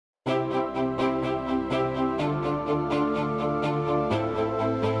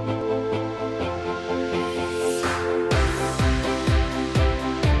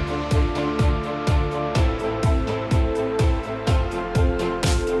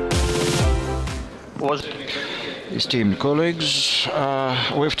Esteemed colleagues,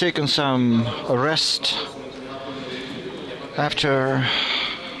 we've taken some rest after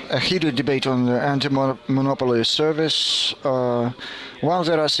a heated debate on the anti-monopoly service. While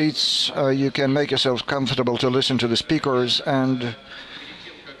there are seats, you can make yourselves comfortable to listen to the speakers. And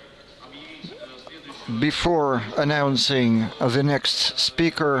before announcing the next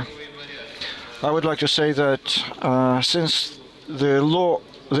speaker, I would like to say that since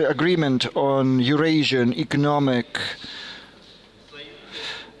the agreement on Eurasian Economic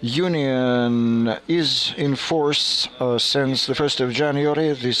Union is in force since the 1st of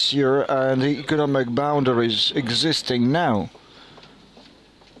January this year, and the economic boundaries existing now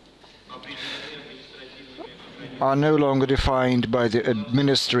are no longer defined by the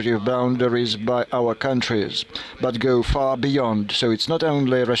administrative boundaries by our countries, but go far beyond. So it's not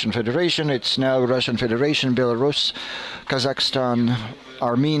only Russian Federation, it's now Russian Federation, Belarus, Kazakhstan,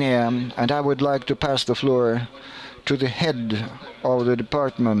 Armenia, and I would like to pass the floor to the head of the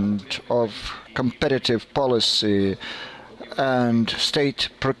Department of Competitive Policy and State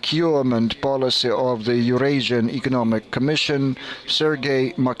Procurement Policy of the Eurasian Economic Commission,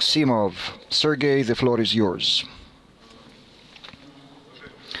 Sergei Maximov. Sergei, the floor is yours.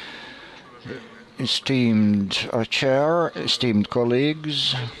 Esteemed Chair, esteemed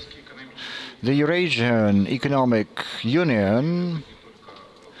colleagues, the Eurasian Economic Union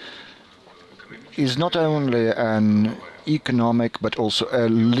is not only an economic but also a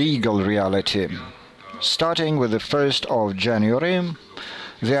legal reality. Starting with the 1st of January,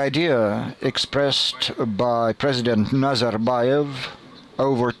 the idea expressed by President Nazarbayev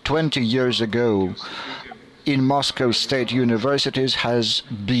over 20 years ago in Moscow State universities has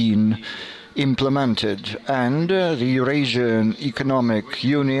been implemented, and the Eurasian Economic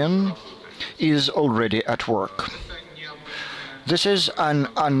Union is already at work. This is an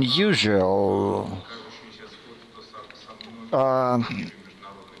unusual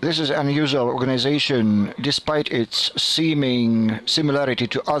organization, despite its seeming similarity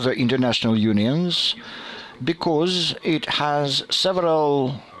to other international unions, because it has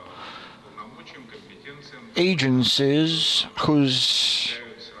several agencies whose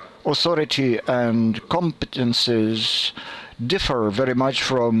authority and competences differ very much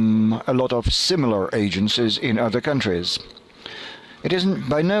from a lot of similar agencies in other countries. It is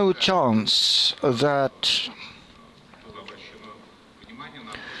by no chance that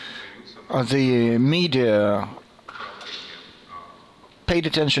the media paid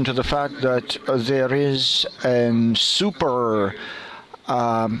attention to the fact that there is a super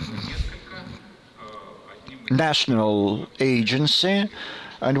national agency,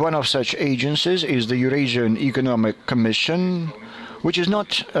 and one of such agencies is the Eurasian Economic Commission, which is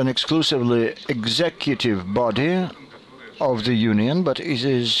not an exclusively executive body of the Union, but it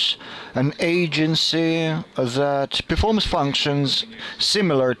is an agency that performs functions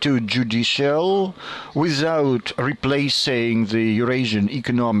similar to judicial without replacing the Eurasian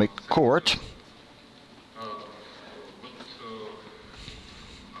Economic Court.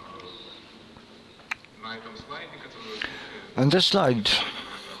 And this slide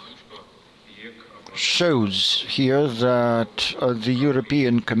shows here that the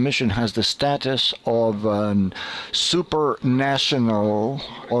European Commission has the status of a supranational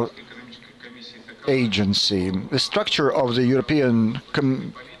agency. The structure of the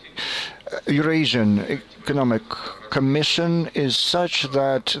Eurasian Economic Commission is such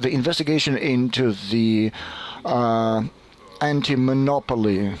that the investigation into the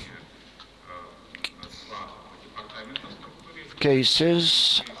anti-monopoly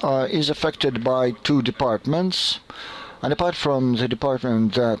cases is affected by two departments, and apart from the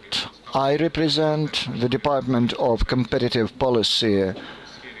department that I represent, the Department of Competitive Policy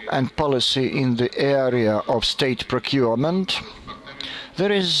and Policy in the area of state procurement,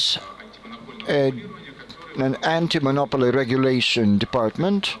 there is an anti-monopoly regulation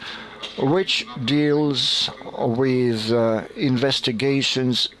department which deals with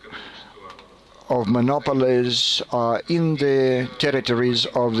investigations of monopolies in the territories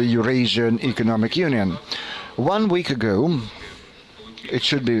of the Eurasian Economic Union. 1 week ago, it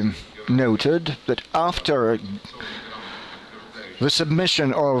should be noted that after the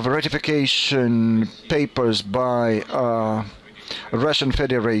submission of ratification papers by Russian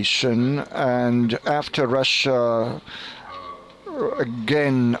Federation, and after Russia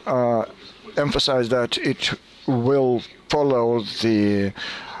again emphasized that it will follow the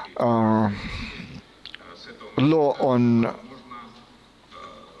law on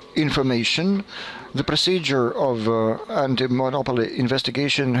information, the procedure of anti-monopoly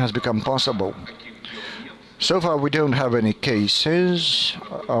investigation has become possible. So far, we don't have any cases.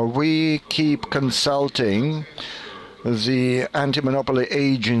 We keep consulting the Antimonopoly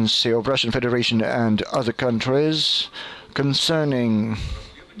Agency of Russian Federation and other countries concerning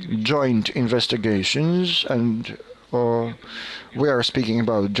joint investigations, and we are speaking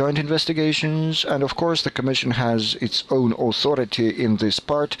about joint investigations, and of course the Commission has its own authority in this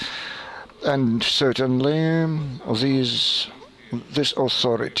part, and certainly this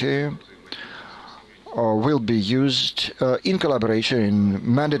authority will be used in collaboration,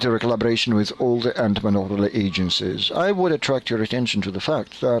 in mandatory collaboration with all the anti-monopoly agencies. I would attract your attention to the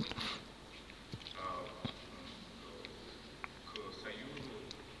fact that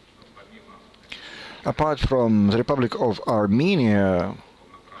apart from the Republic of Armenia,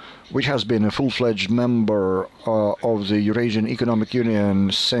 which has been a full-fledged member of the Eurasian Economic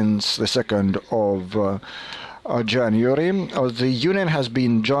Union since the 2nd of January, the Union has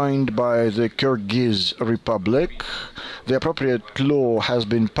been joined by the Kyrgyz Republic. The appropriate law has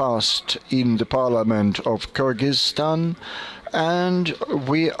been passed in the parliament of Kyrgyzstan, and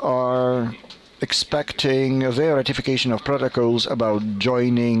we are expecting their ratification of protocols about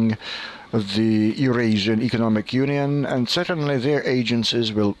joining the Eurasian Economic Union, and certainly their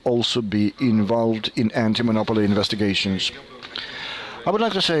agencies will also be involved in anti-monopoly investigations. I would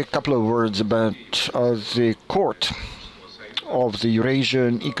like to say a couple of words about the Court of the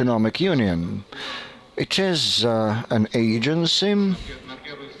Eurasian Economic Union. It is an agency,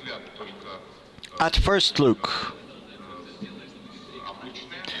 at first look,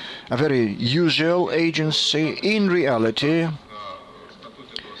 a very usual agency. In reality,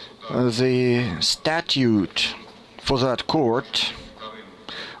 the statute for that court,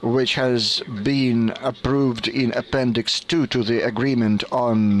 which has been approved in Appendix 2 to the Agreement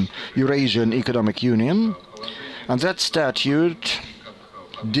on Eurasian Economic Union, and that statute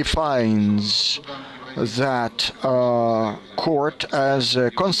defines that court as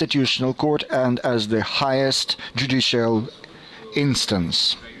a constitutional court and as the highest judicial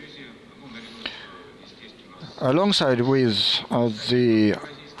instance. Alongside with the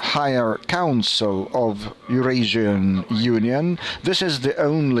Higher Council of Eurasian Union, this is the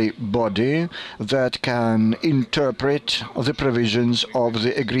only body that can interpret the provisions of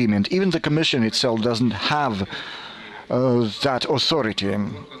the agreement. Even the Commission itself doesn't have that authority.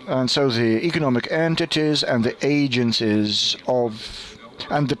 And so the economic entities and the agencies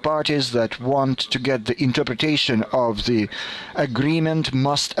and the parties that want to get the interpretation of the agreement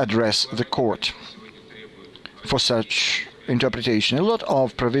must address the court for such interpretation. A lot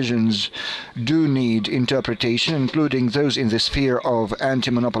of provisions do need interpretation, including those in the sphere of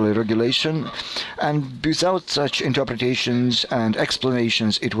anti-monopoly regulation, and without such interpretations and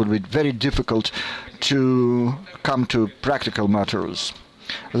explanations it would be very difficult to come to practical matters.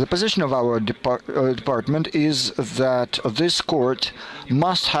 The position of our department is that this court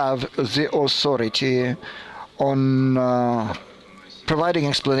must have the authority on providing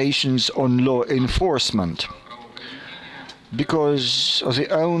explanations on law enforcement, because it's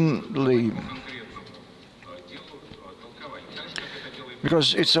only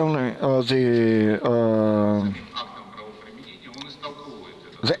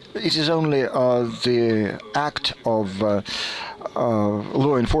it is only the act of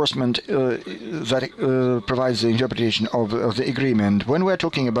law enforcement that provides the interpretation of the agreement. When we're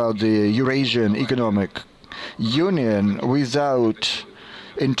talking about the Eurasian Economic Union, without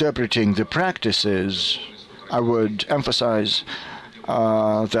interpreting the practices, I would emphasize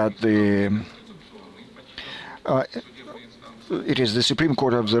that it is the Supreme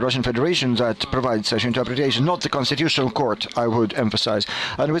Court of the Russian Federation that provides such interpretation, not the Constitutional Court, I would emphasize.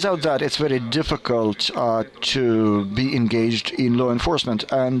 And without that, it's very difficult to be engaged in law enforcement.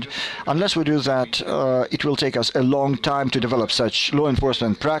 And unless we do that, it will take us a long time to develop such law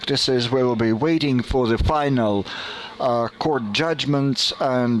enforcement practices. We will be waiting for the final court judgments,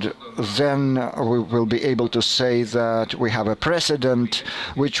 and then we will be able to say that we have a precedent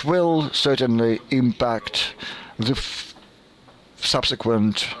which will certainly impact the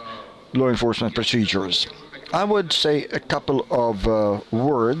subsequent law enforcement procedures. I would say a couple of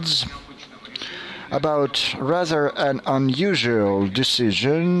words about rather an unusual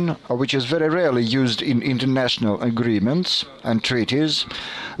decision, which is very rarely used in international agreements and treaties.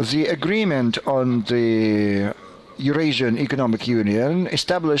 The agreement on the Eurasian Economic Union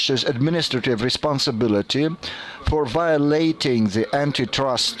establishes administrative responsibility for violating the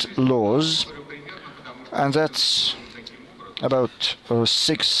antitrust laws, and that's about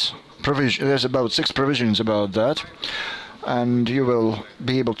six provisions. There's about 6 provisions about that, and you will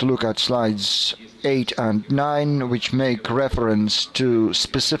be able to look at slides 8 and 9, which make reference to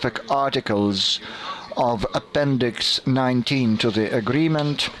specific articles of Appendix 19 to the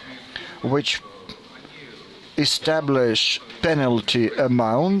agreement, which establish penalty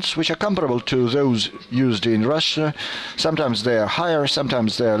amounts which are comparable to those used in Russia. Sometimes they are higher,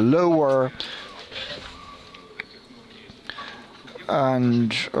 sometimes they are lower.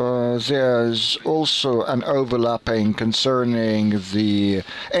 And there's also an overlapping concerning the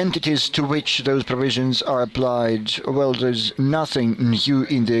entities to which those provisions are applied. Well, there's nothing new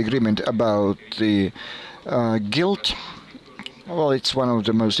in the agreement about the guilt. Well, it's one of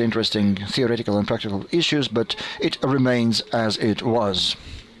the most interesting theoretical and practical issues, but it remains as it was.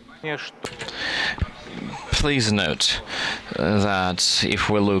 Please note that if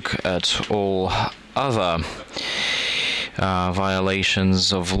we look at all other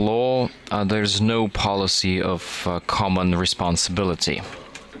violations of law, there's no policy of common responsibility.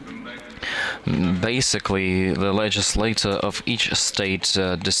 Basically, the legislator of each state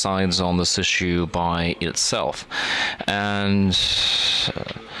decides on this issue by itself. And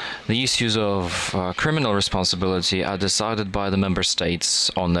the issues of criminal responsibility are decided by the member states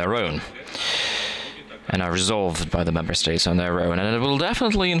on their own, and are resolved by the member states on their own. And it will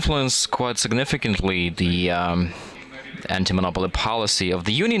definitely influence quite significantly the anti-monopoly policy of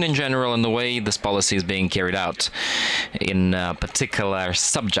the Union in general and the way this policy is being carried out in particular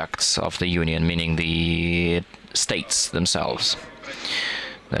subjects of the Union, meaning the states themselves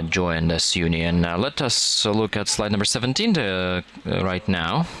that join this Union. Now, let us look at slide number 17 right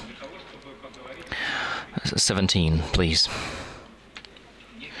now. 17, please.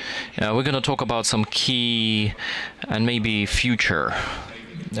 We're going to talk about some key and maybe future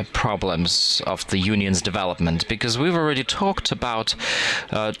problems of the Union's development, because we've already talked about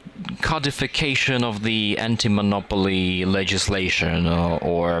codification of the anti-monopoly legislation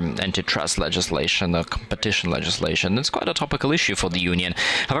or antitrust legislation or competition legislation. It's quite a topical issue for the Union.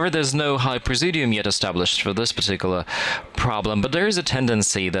 However, there's no high presidium yet established for this particular problem, but there is a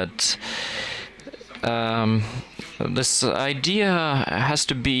tendency that this idea has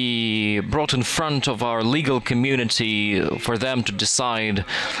to be brought in front of our legal community for them to decide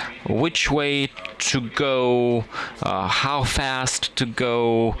which way to go, how fast to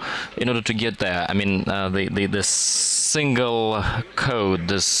go in order to get there. I mean, this single code,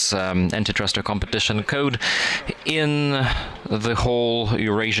 this antitrust or competition code in the whole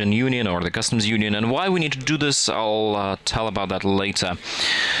Eurasian Union or the Customs Union. And why we need to do this, I'll tell about that later.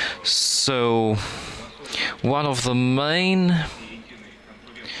 So, one of the main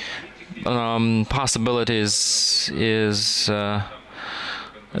possibilities is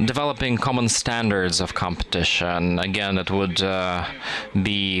developing common standards of competition. Again, it would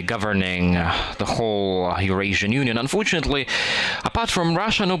be governing the whole Eurasian Union. Unfortunately, apart from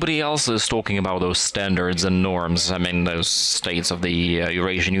Russia, nobody else is talking about those standards and norms. I mean, those states of the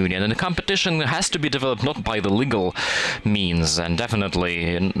Eurasian Union. And the competition has to be developed not by the legal means, and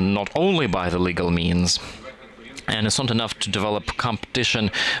definitely not only by the legal means. And it's not enough to develop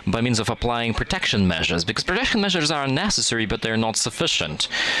competition by means of applying protection measures, because protection measures are necessary, but they're not sufficient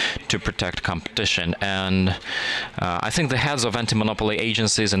to protect competition. And I think the heads of anti-monopoly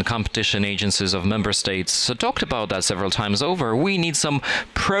agencies and competition agencies of member states talked about that several times over. We need some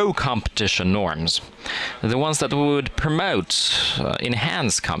pro-competition norms, the ones that would promote,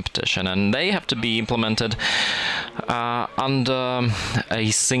 enhance competition, and they have to be implemented under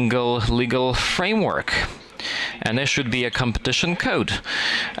a single legal framework. And there should be a competition code.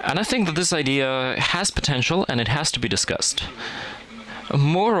 And I think that this idea has potential and it has to be discussed.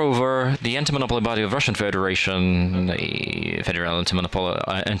 Moreover, the anti-monopoly body of Russian Federation, the Federal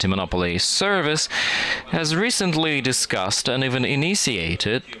Anti-Monopoly Service, has recently discussed and even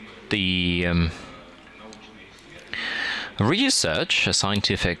initiated the research, a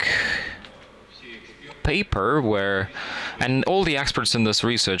scientific paper where, and all the experts in this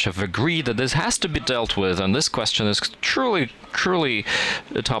research have agreed that this has to be dealt with, and this question is truly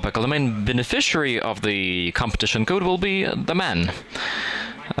topical. The main beneficiary of the competition code will be the man,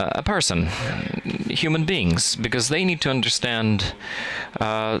 a person, human beings, because they need to understand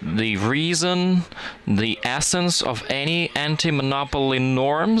the reason, the essence of any anti-monopoly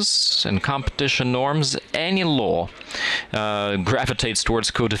norms and competition norms. Any law gravitates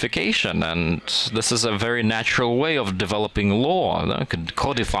towards codification, and this is a very natural way of developing law,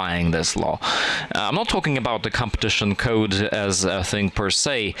 codifying this law. I'm not talking about the competition code as a thing per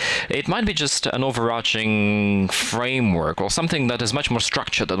se. It might be just an overarching framework or something that is much more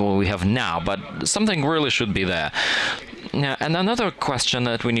structured than what we have now, but something really should be there. And another question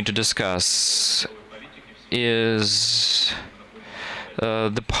that we need to discuss is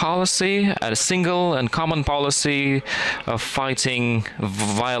the policy, a single and common policy of fighting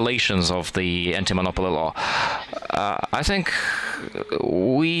violations of the anti-monopoly law. I think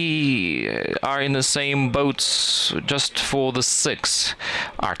we are in the same boat just for the 6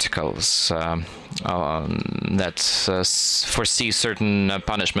 articles that foresee certain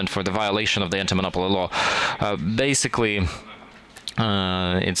punishment for the violation of the anti-monopoly law. Basically,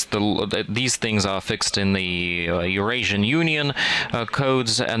 these things are fixed in the Eurasian Union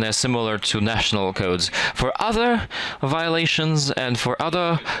codes, and they're similar to national codes. For other violations and for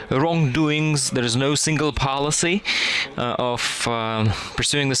other wrongdoings, there is no single policy of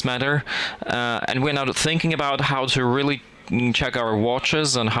pursuing this matter, and we're now thinking about how to really check our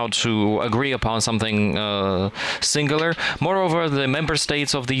watches and how to agree upon something singular. Moreover, the member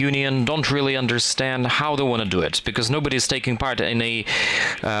states of the Union don't really understand how they want to do it, because nobody is taking part in a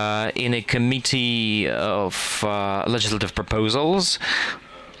committee of legislative proposals.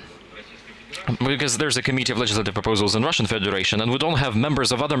 Because there's a committee of legislative proposals in Russian Federation, and we don't have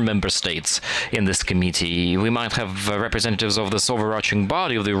members of other member states in this committee. We might have representatives of this overarching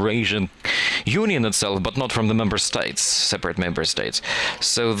body of the Eurasian Union itself, but not from the member states, separate member states.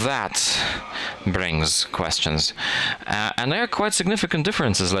 So that brings questions. And there are quite significant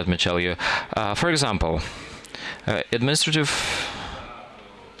differences, let me tell you. For example, administrative...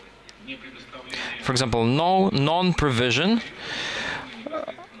 For example, no non-provision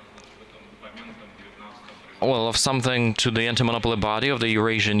of something to the anti-monopoly body of the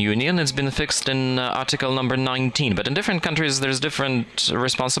Eurasian Union. It's been fixed in article number 19, but in different countries there's different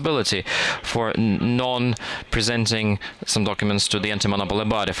responsibility for non-presenting some documents to the anti-monopoly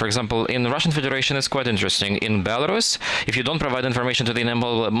body. For example, in the Russian Federation, it's quite interesting. In Belarus, if you don't provide information to the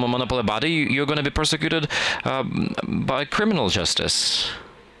monopoly body, you're going to be persecuted by criminal justice,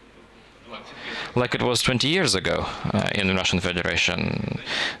 like it was 20 years ago in the Russian Federation.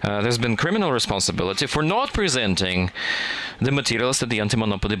 There's been criminal responsibility for not presenting the materials that the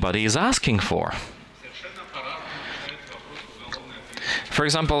anti-monopoly body is asking for. For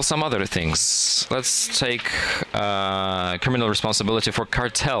example, some other things. Let's take criminal responsibility for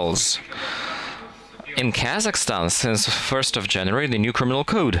cartels. In Kazakhstan, since 1st of January, the new criminal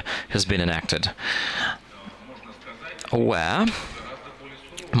code has been enacted, where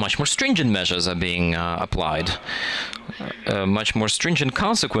much more stringent measures are being applied. Much more stringent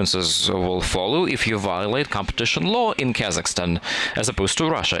consequences will follow if you violate competition law in Kazakhstan, as opposed to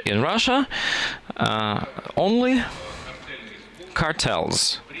Russia. In Russia, only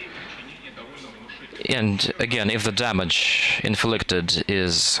cartels. And again, if the damage inflicted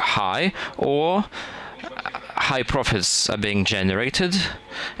is high, or high profits are being generated,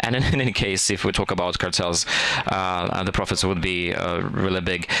 and in any case, if we talk about cartels, the profits would be really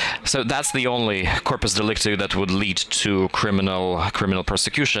big. So that's the only corpus delicti that would lead to criminal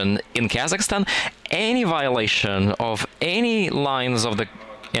prosecution. In Kazakhstan, any violation of any lines of the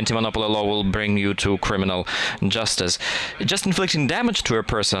anti-monopoly law will bring you to criminal justice. Just inflicting damage to a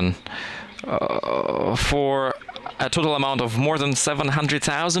person for a total amount of more than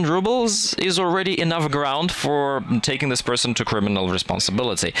 700,000 rubles is already enough ground for taking this person to criminal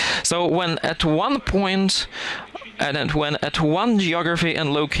responsibility. So when at one point, and when at one geography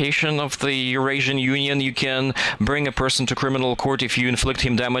and location of the Eurasian Union you can bring a person to criminal court if you inflict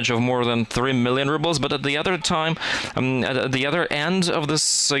him damage of more than 3 million rubles, but at the other time, at the other end of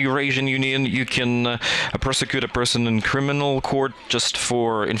this Eurasian Union, you can prosecute a person in criminal court just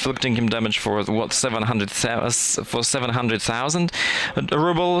for inflicting him damage for what, 700,000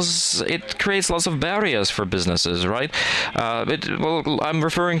 rubles. It creates lots of barriers for businesses, right? Well, I'm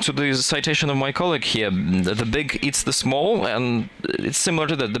referring to the citation of my colleague here. The big eats the small, and it's similar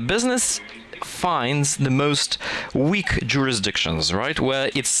to that. The business finds the most weak jurisdictions, right, where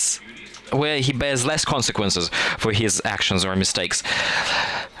he bears less consequences for his actions or mistakes.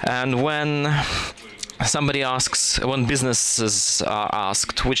 And when businesses are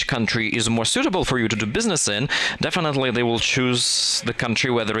asked which country is more suitable for you to do business in, definitely they will choose the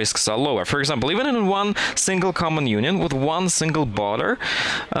country where the risks are lower. For example, even in one single common union with one single border,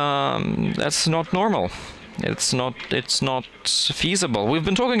 that's not normal. It's not feasible. We've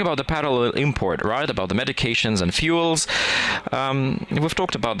been talking about the parallel import, right? About the medications and fuels. We've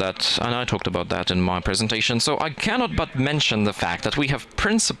talked about that, and I talked about that in my presentation. So I cannot but mention the fact that we have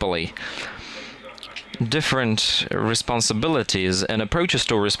principally different responsibilities and approaches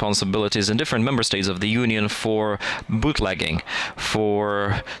to responsibilities in different member states of the Union for bootlegging,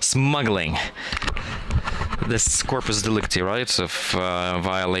 for smuggling. This corpus delicti, right, of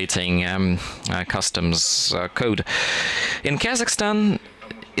violating customs code. In Kazakhstan,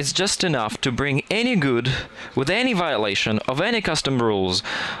 is just enough to bring any good with any violation of any custom rules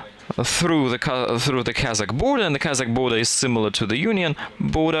through the Kazakh border, and the Kazakh border is similar to the Union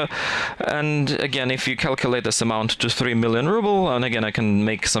border. And again, if you calculate this amount to 3 million ruble, and again I can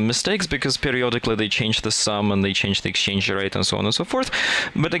make some mistakes because periodically they change the sum and they change the exchange rate and so on and so forth,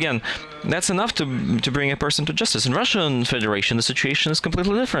 but again, that's enough to bring a person to justice. In Russian Federation the situation is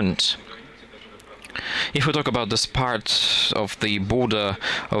completely different. If we talk about this part of the border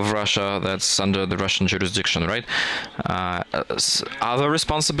of Russia that's under the Russian jurisdiction, right? Other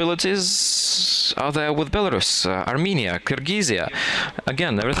responsibilities are there with Belarus, Armenia, Kyrgyzia.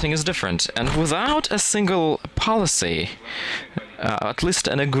 Again, everything is different. And without a single policy, at least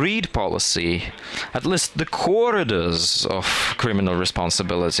an agreed policy, at least the corridors of criminal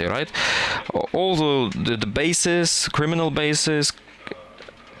responsibility, right? All the basis, criminal basis,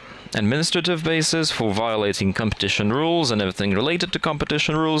 administrative basis for violating competition rules and everything related to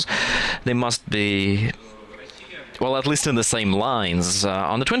competition rules, they must be, well, at least in the same lines.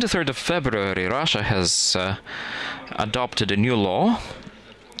 On the 23rd of February, Russia has adopted a new law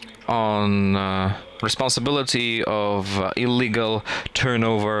on responsibility of illegal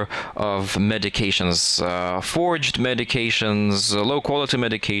turnover of medications, forged medications, low-quality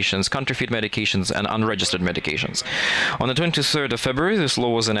medications, counterfeit medications, and unregistered medications. On the 23rd of February, this law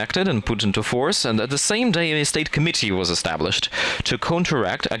was enacted and put into force, and at the same day, a state committee was established to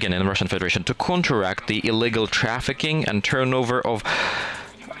counteract, again in the Russian Federation, to counteract the illegal trafficking and turnover of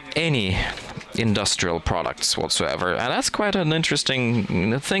any industrial products whatsoever. And that's quite an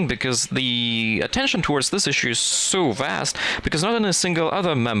interesting thing, because the attention towards this issue is so vast, because not in a single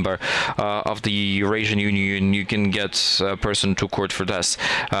other member of the Eurasian Union you can get a person to court for this,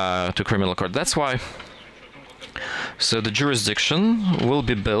 to criminal court. That's why. So the jurisdiction will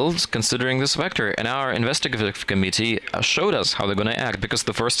be built considering this factor, and our investigative committee showed us how they're going to act, because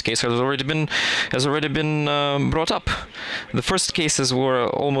the first case has already been brought up. The first cases were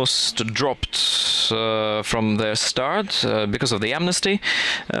almost dropped from their start because of the amnesty,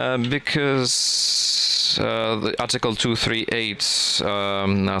 because the Article 238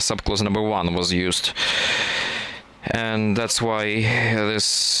 subclause number 1 was used. And that's why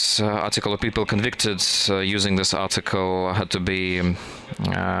this article of people convicted using this article had to be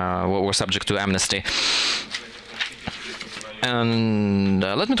were subject to amnesty. And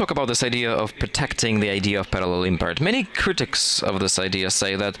let me talk about this idea of protecting the idea of parallel import. Many critics of this idea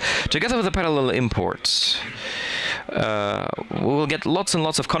say that together with the parallel imports, we will get lots and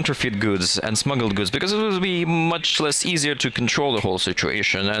lots of counterfeit goods and smuggled goods, because it will be much less easier to control the whole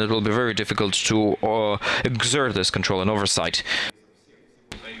situation, and it will be very difficult to exert this control and oversight.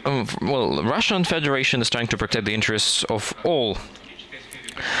 Well, Russian Federation is trying to protect the interests of all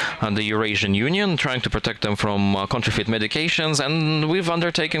the Eurasian Union, trying to protect them from counterfeit medications, and we've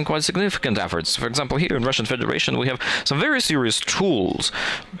undertaken quite significant efforts. For example, here in Russian Federation we have some very serious tools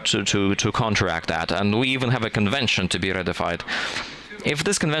to counteract that, and we even have a convention to be ratified. If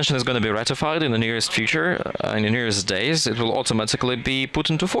this convention is going to be ratified in the nearest future, in the nearest days, it will automatically be put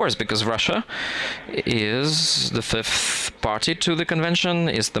into force, because Russia is the 5th party to the convention,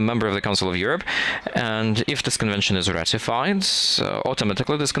 is the member of the Council of Europe, and if this convention is ratified,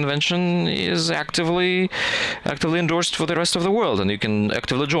 automatically this convention is actively endorsed for the rest of the world, and you can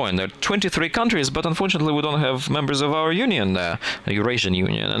actively join. There are 23 countries, but unfortunately we don't have members of our union there, the Eurasian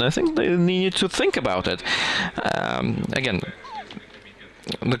Union, and I think they need to think about it. Again,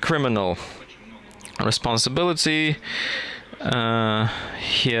 the criminal responsibility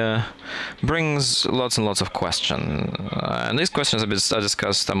here brings lots and lots of questions, and these questions have been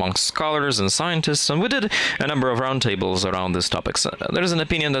discussed amongst scholars and scientists, and we did a number of roundtables around these topics. There is an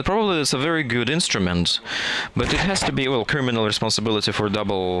opinion that probably it's a very good instrument, but it has to be, well, criminal responsibility for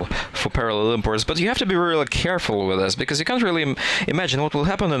parallel imports, but you have to be really careful with this, because you can't really imagine what will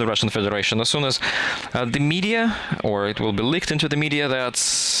happen in the Russian Federation as soon as the media, or it will be leaked into the media, that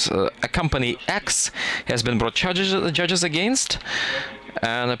a company X has been brought judges against,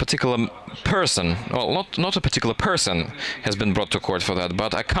 and a particular person, well, not a particular person has been brought to court for that,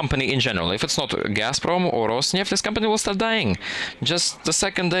 but a company in general. If it's not Gazprom or Rosneft, this company will start dying just the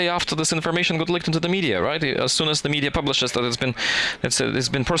second day after this information got leaked into the media, right? As soon as the media publishes that it's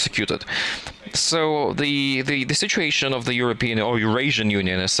been prosecuted. So the situation of the European or Eurasian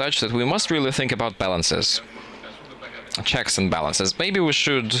Union is such that we must really think about balances. Checks and balances. Maybe we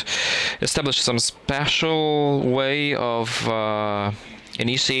should establish some special way of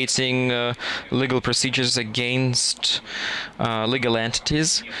initiating legal procedures against legal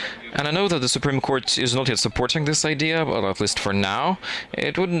entities And I know that the Supreme Court is not yet supporting this idea, but at least for now,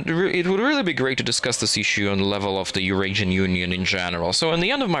 it would really be great to discuss this issue on the level of the Eurasian Union in general. So, in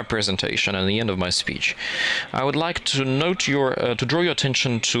the end of my presentation and the end of my speech, I would like to note to draw your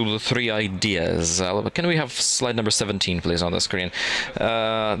attention to the three ideas. Can we have slide number 17, please, on the screen?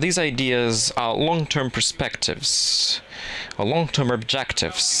 These ideas are long-term perspectives, or long-term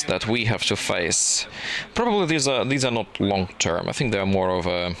objectives that we have to face. Probably these are not long-term. I think they are more of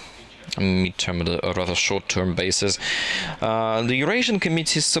a mid-term or rather short-term basis. The Eurasian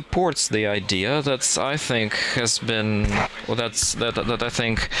Committee supports the idea that I think has been, well, that I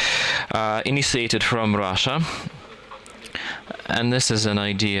think initiated from Russia, and this is an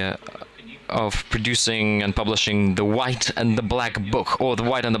idea of producing and publishing the white and the black book, or the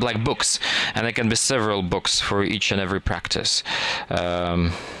white and the black books, and there can be several books for each and every practice. Yeah,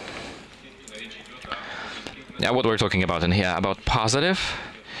 what we're talking about in here, about positive,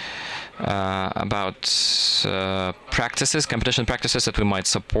 about practices, competition practices that we might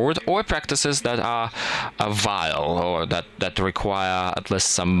support, or practices that are vile, or that require at least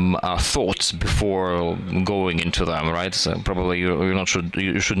some thoughts before going into them, right? So probably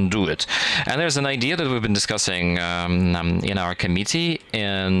you shouldn't do it. And there's an idea that we've been discussing in our committee,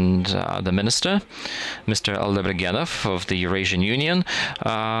 and the minister, Mr. Aldebregenov of the Eurasian Union,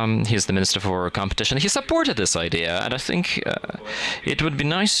 he's the Minister for Competition. He supported this idea, and I think it would be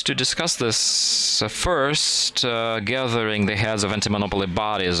nice to discuss this first, gathering the heads of anti-monopoly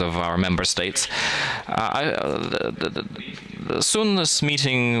bodies of our member states. Soon this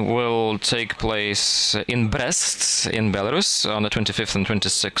meeting will take place in Brest, in Belarus, on the 25th and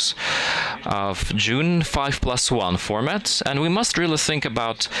 26th of June, 5+1 format, and we must really think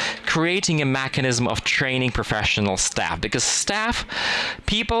about creating a mechanism of training professional staff, because staff,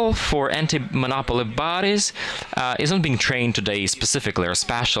 people for anti-monopoly bodies, isn't being trained today specifically or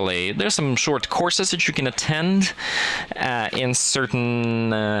specially. There's some short courses that you can attend in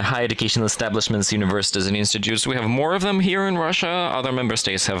certain higher educational establishments, universities, and institutes. We have more of them here in Russia. Other member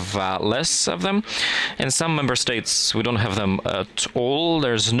states have less of them. In some member states, we don't have them at all.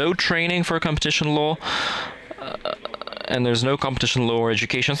 There's no training for competition law. And there's no competition law or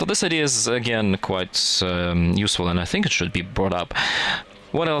education. So this idea is, again, quite useful, and I think it should be brought up.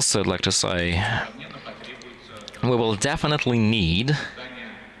 What else I'd like to say? We will definitely need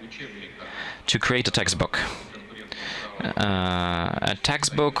to create a textbook. A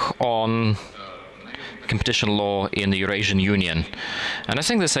textbook on competition law in the Eurasian Union. And I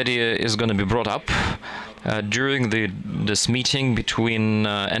think this idea is going to be brought up during this meeting between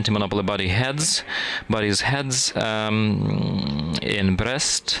anti-monopoly bodies heads in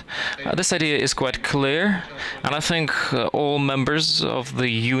Brest. This idea is quite clear, and I think all members of the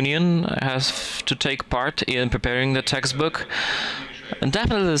union have to take part in preparing the textbook. And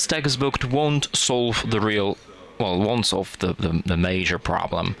definitely this textbook won't solve the the major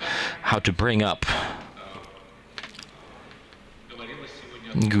problem, how to bring up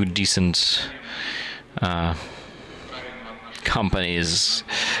good, decent companies,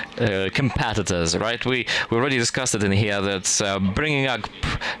 competitors, right? We already discussed it in here that bringing up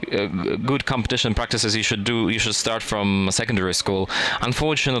good competition practices you should start from secondary school.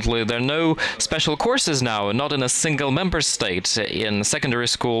 Unfortunately, there are no special courses now, not in a single member state, in secondary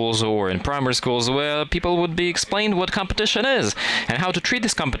schools or in primary schools, where people would be explained what competition is and how to treat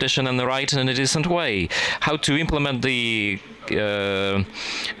this competition in the right and a decent way, how to implement the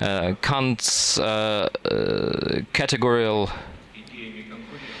Kant's categorical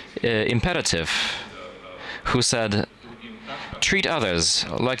imperative, who said, treat others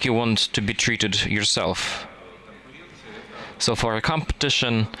like you want to be treated yourself. So for a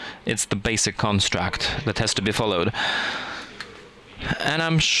competition, it's the basic construct that has to be followed. And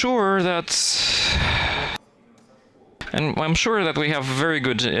I'm sure that we have very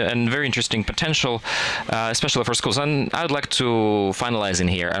good and very interesting potential, especially for schools. And I'd like to finalize in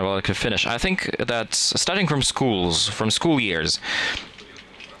here. I would like to finish. I think that starting from schools, from school years,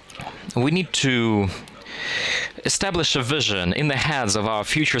 we need to establish a vision in the heads of our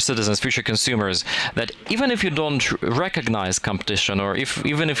future citizens, future consumers, that even if you don't recognize competition, or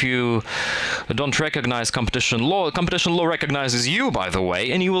even if you don't recognize competition law recognizes you, by the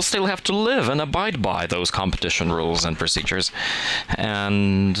way, and you will still have to live and abide by those competition rules and procedures.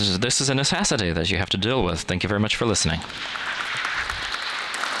 And this is a necessity that you have to deal with. Thank you very much for listening.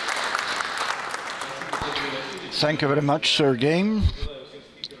 Thank you very much, Sergey.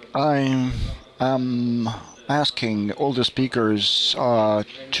 I am asking all the speakers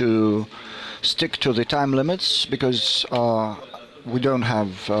to stick to the time limits, because we don't have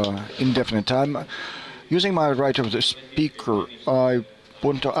indefinite time. Using my right of the speaker, I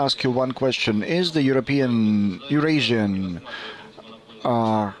want to ask you one question. Is the Eurasian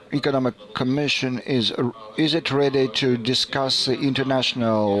Economic Commission, is it ready to discuss the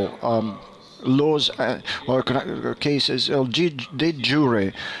international laws or cases? De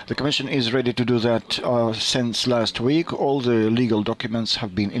jure, the Commission is ready to do that since last week. All the legal documents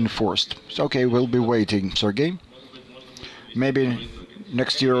have been enforced. So, okay, we'll be waiting, Sergey. Maybe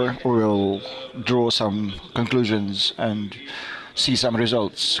next year we'll draw some conclusions and see some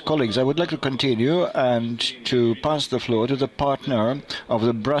results. Colleagues, I would like to continue and to pass the floor to the partner of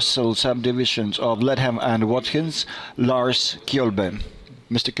the Brussels subdivisions of Ledham and Watkins, Lars Kjølbe.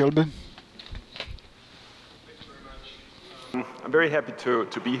 Mr. Kjølbe? I'm very happy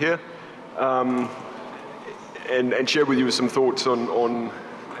to be here and share with you some thoughts on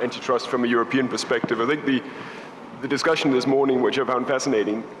antitrust from a European perspective. I think the discussion this morning, which I found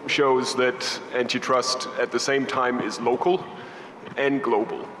fascinating, shows that antitrust at the same time is local and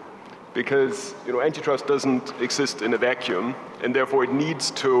global, because antitrust doesn't exist in a vacuum, and therefore it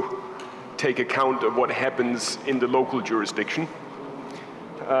needs to take account of what happens in the local jurisdiction.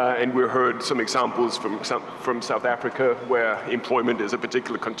 And we heard some examples from South Africa where employment is a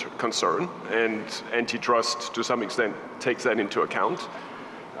particular concern, and antitrust to some extent takes that into account.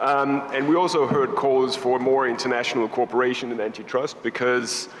 And we also heard calls for more international cooperation in antitrust,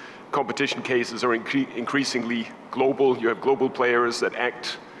 because competition cases are increasingly global. You have global players that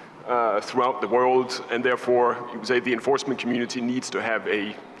act throughout the world, and therefore you would say the enforcement community needs to have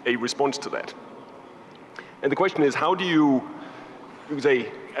a response to that. And the question is, how do you would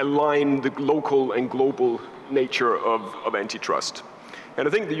say, align the local and global nature of antitrust? And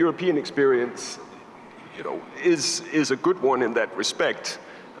I think the European experience is a good one in that respect,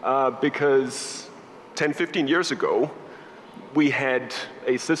 because 10, 15 years ago, we had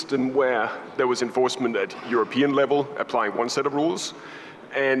a system where there was enforcement at European level, applying one set of rules,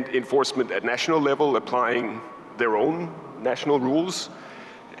 and enforcement at national level, applying their own national rules.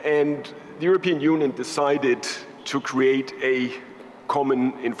 And the European Union decided to create a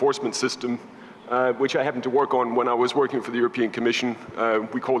common enforcement system, which I happened to work on when I was working for the European Commission.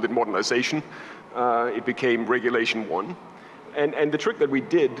 We called it modernization. It became Regulation 1. And the trick that we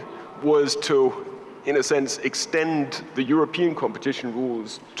did was to, in a sense, extend the European competition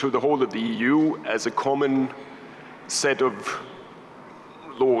rules to the whole of the EU as a common set of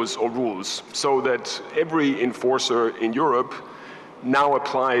laws or rules, so that every enforcer in Europe now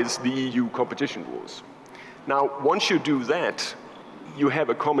applies the EU competition rules. Now, once you do that, you have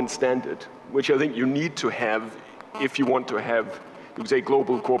a common standard, which I think you need to have if you want to have, you would say,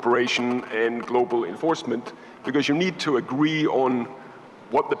 global cooperation and global enforcement, because you need to agree on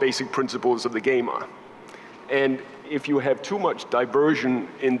what the basic principles of the game are. And if you have too much diversion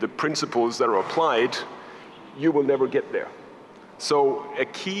in the principles that are applied, you will never get there. So a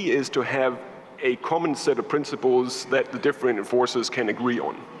key is to have a common set of principles that the different enforcers can agree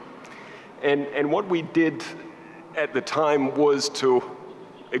on. And what we did at the time was to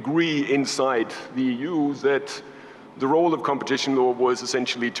agree inside the EU that the role of competition law was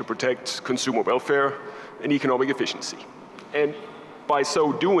essentially to protect consumer welfare and economic efficiency. And by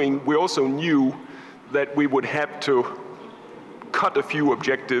so doing, we also knew that we would have to cut a few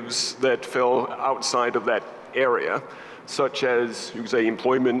objectives that fell outside of that area, such as, you could say,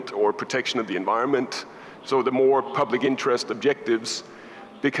 employment or protection of the environment, so the more public interest objectives,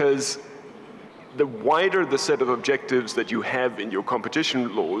 because the wider the set of objectives that you have in your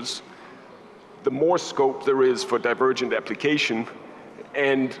competition laws, the more scope there is for divergent application,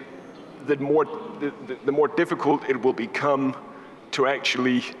 and the more difficult it will become to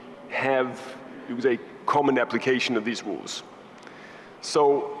actually have, you could say, common application of these rules.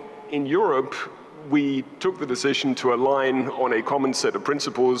 So in Europe, we took the decision to align on a common set of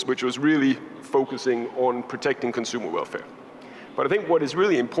principles, which was really focusing on protecting consumer welfare. But I think what is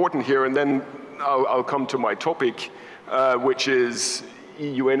really important here, and then I'll come to my topic, which is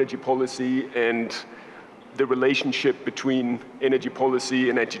EU energy policy and the relationship between energy policy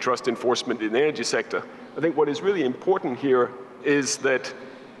and antitrust enforcement in the energy sector. I think what is really important here is that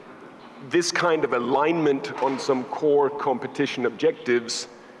this kind of alignment on some core competition objectives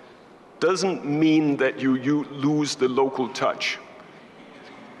doesn't mean that you lose the local touch.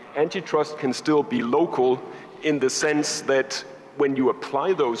 Antitrust can still be local in the sense that when you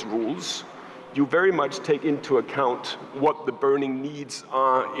apply those rules, you very much take into account what the burning needs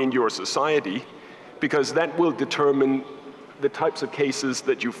are in your society, because that will determine the types of cases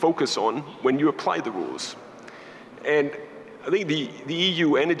that you focus on when you apply the rules. And I think the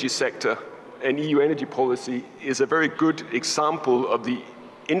EU energy sector and EU energy policy is a very good example of the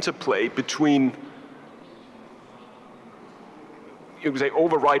interplay between you could say,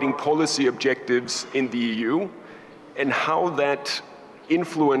 overriding policy objectives in the EU, and how that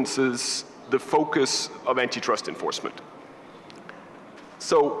influences the focus of antitrust enforcement.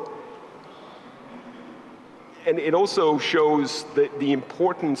 So, and it also shows the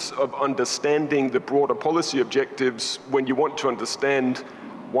importance of understanding the broader policy objectives when you want to understand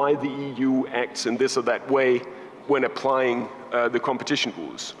why the EU acts in this or that way when applying the competition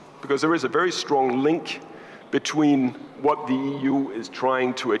rules. Because there is a very strong link between what the EU is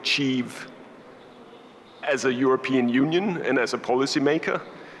trying to achieve as a European Union and as a policymaker,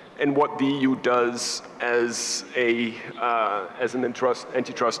 and what the EU does as an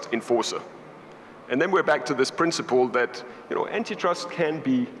antitrust enforcer. And then we're back to this principle that antitrust can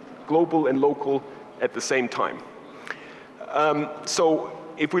be global and local at the same time. So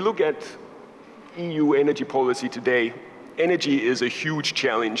if we look at EU energy policy today, energy is a huge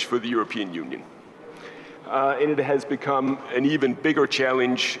challenge for the European Union. And it has become an even bigger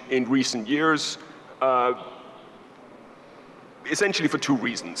challenge in recent years, essentially for two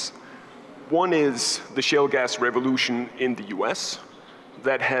reasons. One is the shale gas revolution in the US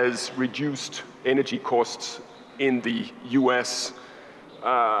that has reduced energy costs in the US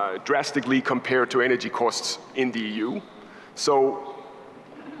drastically compared to energy costs in the EU. So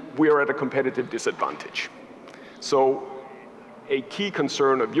we are at a competitive disadvantage. So a key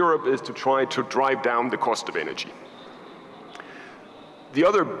concern of Europe is to try to drive down the cost of energy. The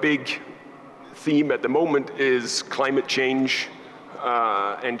other big theme at the moment is climate change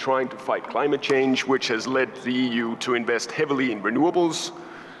and trying to fight climate change, which has led the EU to invest heavily in renewables,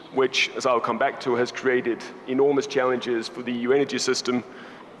 which, as I'll come back to, has created enormous challenges for the EU energy system,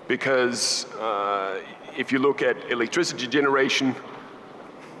 because if you look at electricity generation,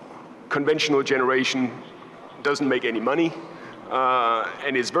 conventional generation doesn't make any money,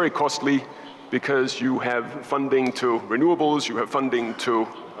 and is very costly because you have funding to renewables, you have funding to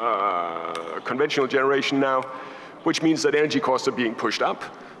conventional generation now, which means that energy costs are being pushed up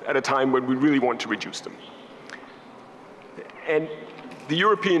at a time when we really want to reduce them. And the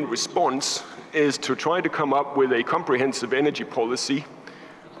European response is to try to come up with a comprehensive energy policy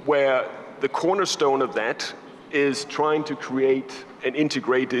where the cornerstone of that is trying to create an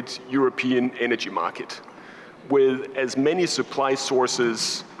integrated European energy market with as many supply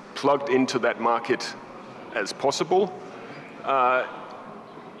sources plugged into that market as possible,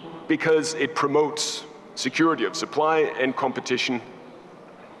 because it promotes security of supply and competition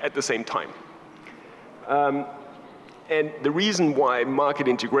at the same time. And the reason why market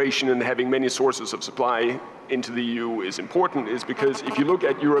integration and having many sources of supply into the EU is important is because if you look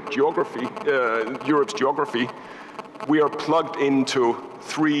at Europe's geography, we are plugged into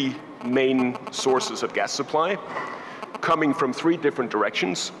three main sources of gas supply, coming from three different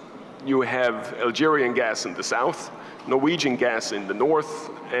directions. You have Algerian gas in the south, Norwegian gas in the north,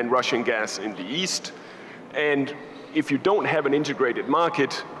 and Russian gas in the east. And if you don't have an integrated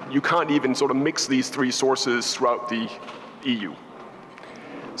market, you can't even sort of mix these three sources throughout the EU.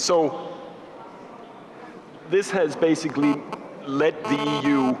 So this has basically led the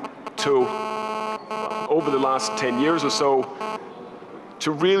EU to, over the last 10 years or so,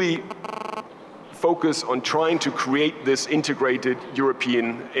 to really focus on trying to create this integrated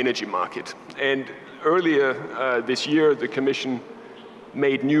European energy market. And earlier this year, the Commission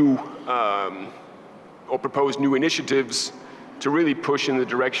made new or proposed new initiatives to really push in the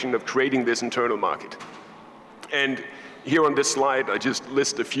direction of creating this internal market. And here on this slide, I just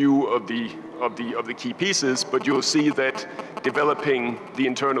list a few of the key pieces, but you'll see that developing the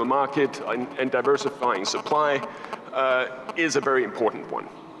internal market and diversifying supply is a very important one.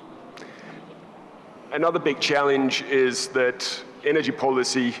 Another big challenge is that energy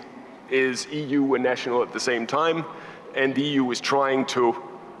policy is EU and national at the same time, and the EU is trying to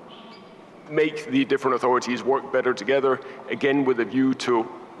make the different authorities work better together, again with a view to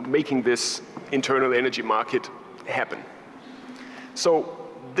making this internal energy market happen. So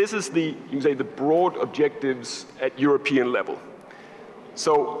this is you can say, the broad objectives at European level.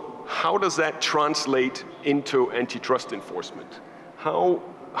 So how does that translate into antitrust enforcement?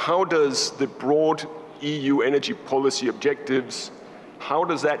 How does the broad EU energy policy objectives, how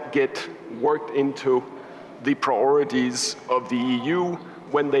does that get worked into the priorities of the EU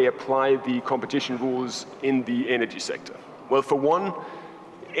when they apply the competition rules in the energy sector? Well, for one,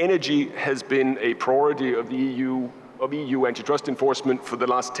 energy has been a priority of the EU antitrust enforcement for the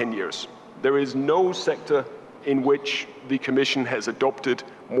last 10 years. There is no sector in which the Commission has adopted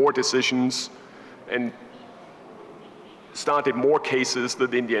more decisions and started more cases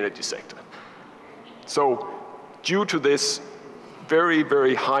than in the energy sector. So due to this very,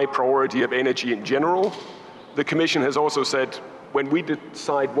 very high priority of energy in general, the Commission has also said, when we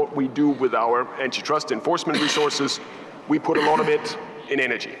decide what we do with our antitrust enforcement resources, we put a lot of it in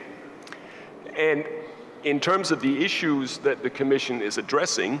energy. And in terms of the issues that the Commission is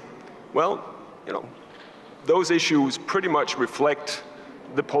addressing, well, you know, those issues pretty much reflect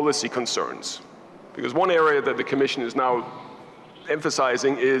the policy concerns. Because one area that the Commission is now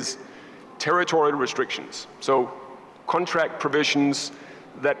emphasizing is territorial restrictions. So contract provisions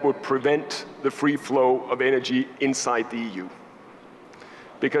that would prevent the free flow of energy inside the EU.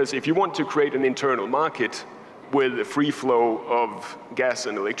 Because if you want to create an internal market with a free flow of gas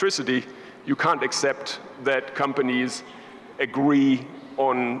and electricity, you can't accept that companies agree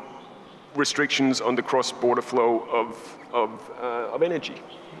on restrictions on the cross-border flow of energy.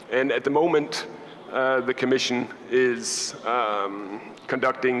 And at the moment, the Commission is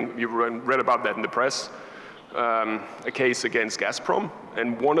conducting, you've read about that in the press, a case against Gazprom.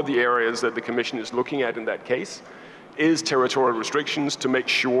 And one of the areas that the Commission is looking at in that case is territorial restrictions to make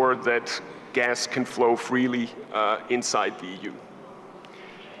sure that gas can flow freely inside the EU.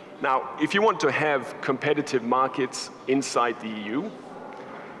 Now, if you want to have competitive markets inside the EU,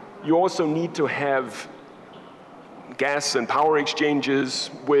 you also need to have gas and power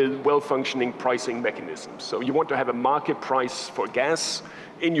exchanges with well-functioning pricing mechanisms. So you want to have a market price for gas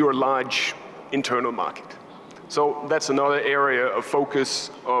in your large internal market. So that's another area of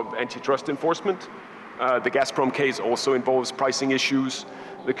focus of antitrust enforcement. The Gazprom case also involves pricing issues.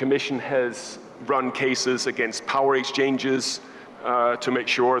 The Commission has run cases against power exchanges to make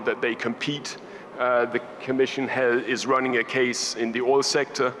sure that they compete. The Commission is running a case in the oil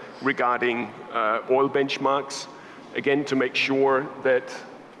sector regarding oil benchmarks, again to make sure that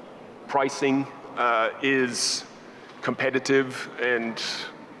pricing is competitive and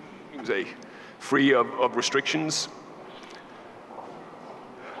free of restrictions.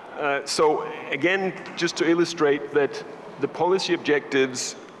 So again, just to illustrate that the policy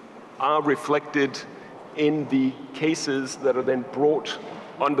objectives are reflected in the cases that are then brought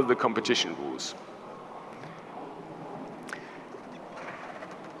under the competition rules.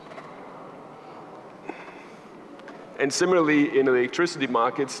 And similarly, in electricity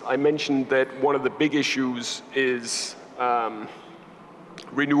markets, I mentioned that one of the big issues is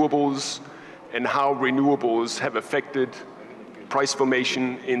renewables and how renewables have affected price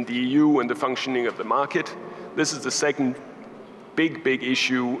formation in the EU and the functioning of the market. This is the second big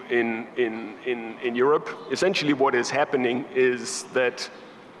issue in Europe. Essentially what is happening is that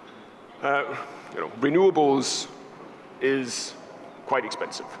renewables is quite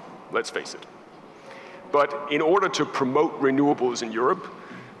expensive, let's face it. But in order to promote renewables in Europe,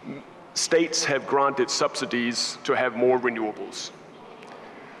 states have granted subsidies to have more renewables.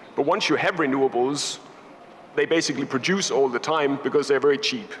 But once you have renewables, they basically produce all the time because they're very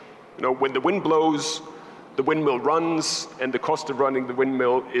cheap. You know, when the wind blows, the windmill runs, and the cost of running the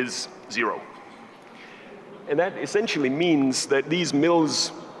windmill is zero. And that essentially means that these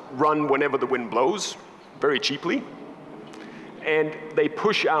mills run whenever the wind blows, very cheaply, and they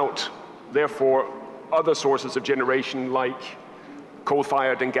push out, therefore, other sources of generation like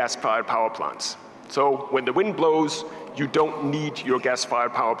coal-fired and gas-fired power plants. So when the wind blows, you don't need your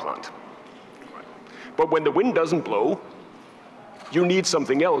gas-fired power plant. But when the wind doesn't blow, you need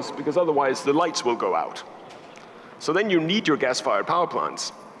something else because otherwise the lights will go out. So then you need your gas-fired power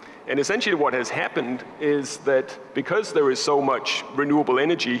plants. And essentially what has happened is that because there is so much renewable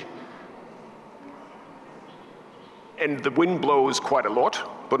energy and the wind blows quite a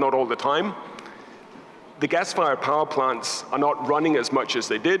lot, but not all the time, the gas-fired power plants are not running as much as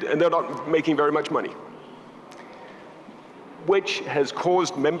they did, and they're not making very much money. Which has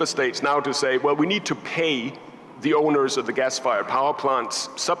caused member states now to say, well, we need to pay the owners of the gas-fired power plants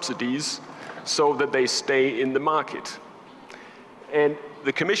subsidies so that they stay in the market. And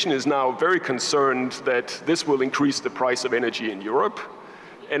the Commission is now very concerned that this will increase the price of energy in Europe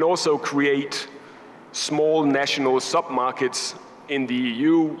and also create small national sub-markets in the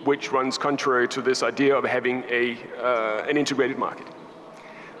EU, which runs contrary to this idea of having an integrated market.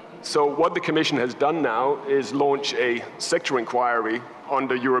 So what the Commission has done now is launch a sector inquiry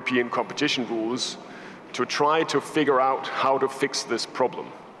under European competition rules to try to figure out how to fix this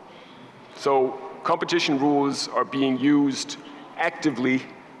problem. So competition rules are being used actively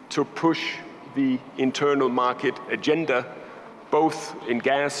to push the internal market agenda, both in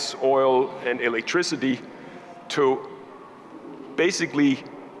gas, oil, and electricity, to basically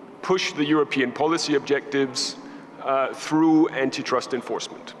push the European policy objectives through antitrust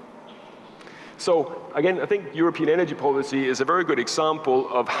enforcement. So again, I think European energy policy is a very good example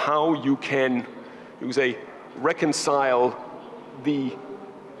of how you can, reconcile the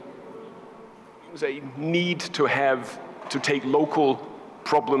need to have to take local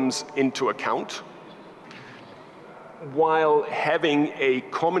problems into account, while having a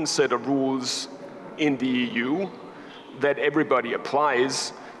common set of rules in the EU that everybody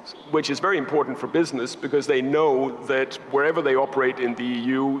applies, which is very important for business because they know that wherever they operate in the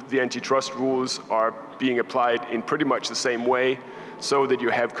EU, the antitrust rules are being applied in pretty much the same way so that you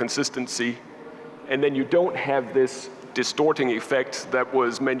have consistency. And then you don't have this distorting effect that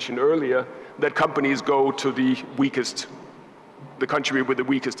was mentioned earlier, that companies go to the weakest, the country with the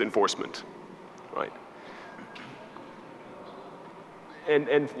weakest enforcement, right?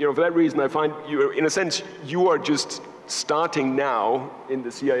 And you know, for that reason, I find you, in a sense, you are just starting now in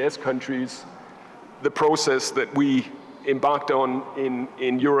the CIS countries the process that we embarked on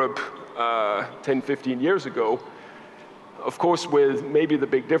in Europe 10, 15 years ago. Of course, with maybe the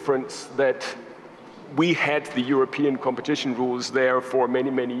big difference that we had the European competition rules there for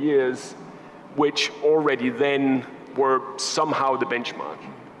many, many years, which already then were somehow the benchmark.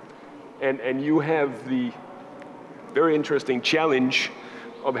 And you have the very interesting challenge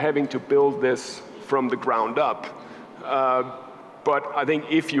of having to build this from the ground up. But I think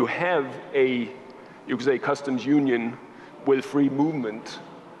if you have a, you could say, customs union with free movement,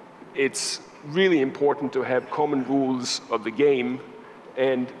 it's really important to have common rules of the game,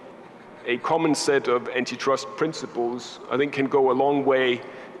 and a common set of antitrust principles, I think, can go a long way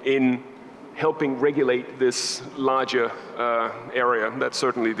in helping regulate this larger area. That's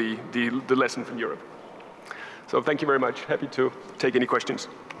certainly the lesson from Europe. So thank you very much. Happy to take any questions.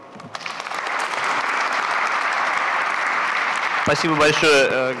 Спасибо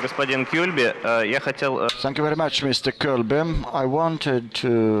большое, господин Кюльби. Я хотел... Thank you very much, Mr. Kölbe. I wanted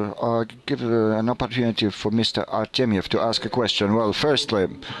to give an opportunity for Mr. Artemyev to ask a question. Well, firstly,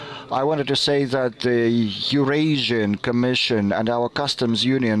 I wanted to say that the Eurasian Commission and our customs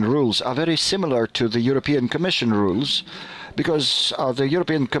union rules are very similar to the European Commission rules, because the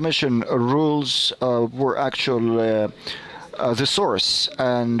European Commission rules were actually the source,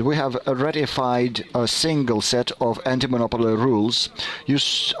 and we have ratified a single set of anti-monopoly rules. You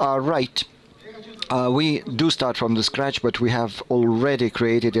are right. We do start from the scratch, but we have already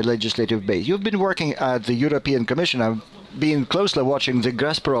created a legislative base. You've been working at the European Commission. I've been closely watching the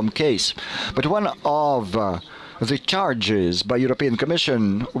Gazprom case. But one of the charges by European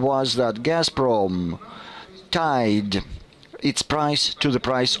Commission was that Gazprom tied its price to the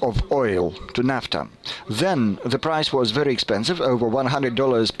price of oil, to naphtha. Then the price was very expensive, over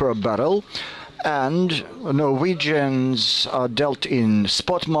 $100 per barrel, and Norwegians dealt in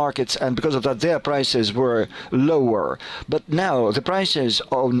spot markets, and because of that their prices were lower. But now the prices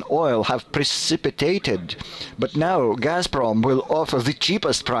on oil have precipitated, but now Gazprom will offer the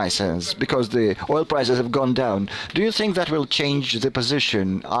cheapest prices because the oil prices have gone down. Do you think that will change the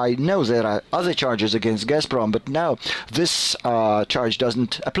position? I know there are other charges against Gazprom, but now this charge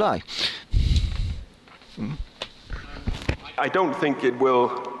doesn't apply. I don't think it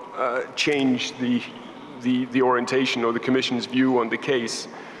will change the orientation or the Commission's view on the case,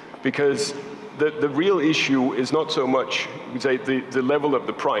 because the real issue is not so much, you could say, the level of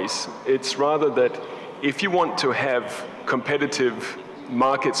the price. It's rather that if you want to have competitive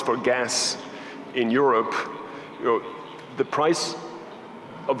markets for gas in Europe, you know, the price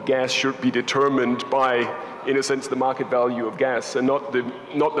of gas should be determined by, in a sense, the market value of gas, and not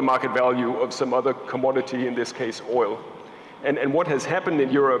the market value of some other commodity, in this case, oil. And what has happened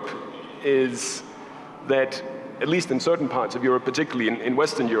in Europe is that, at least in certain parts of Europe, particularly in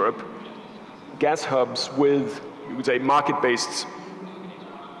Western Europe, gas hubs with, you would say, market-based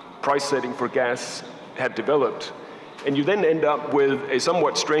price setting for gas have developed. And you then end up with a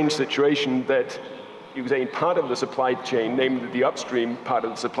somewhat strange situation that, you would say, in part of the supply chain, namely the upstream part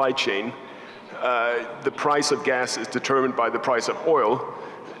of the supply chain, the price of gas is determined by the price of oil.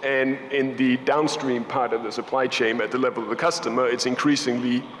 And in the downstream part of the supply chain, at the level of the customer, it's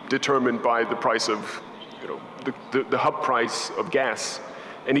increasingly determined by the price of, you know, the hub price of gas.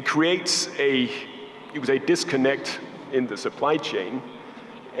 And it creates a, you could say, disconnect in the supply chain.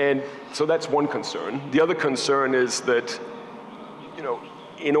 And so that's one concern. The other concern is that, you know,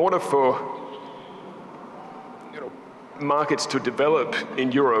 in order for, you know, markets to develop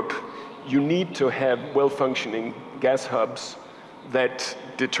in Europe, you need to have well-functioning gas hubs that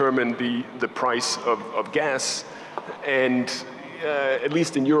determine the price of gas. And at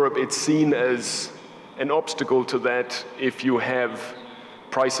least in Europe, it's seen as an obstacle to that if you have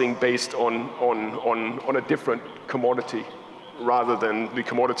pricing based on a different commodity rather than the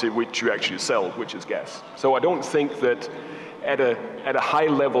commodity which you actually sell, which is gas. So I don't think that at a high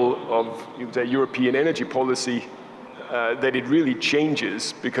level of, you would say, European energy policy, that it really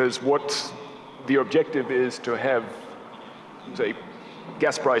changes, because what the objective is to have say,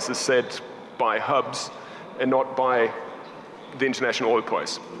 gas prices set by hubs and not by the international oil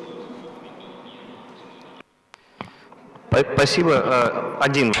price. Thank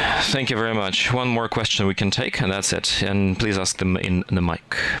you very much. One more question we can take, and that's it. And please ask them in the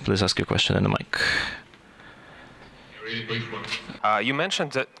mic. Please ask your question in the mic. Really brief one. You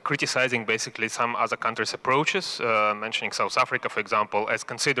mentioned that criticizing basically some other countries' approaches, mentioning South Africa, for example, as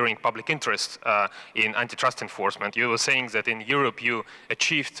considering public interest in antitrust enforcement. You were saying that in Europe you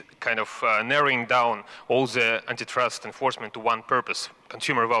achieved kind of narrowing down all the antitrust enforcement to one purpose,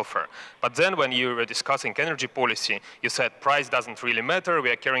 consumer welfare. But then when you were discussing energy policy, you said price doesn't really matter, we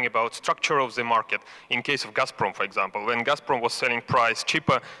are caring about structure of the market. In case of Gazprom, for example, when Gazprom was selling price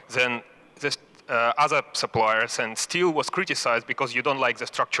cheaper than this other suppliers and still was criticized because you don't like the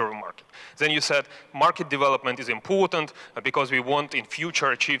structure of market. Then you said market development is important because we want in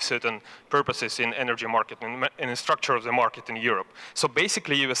future achieve certain purposes in energy market and in the structure of the market in Europe. So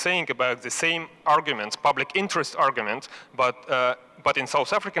basically you were saying about the same arguments, public interest arguments, but in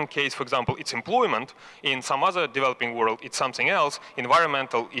South African case, for example, it's employment. In some other developing world, it's something else,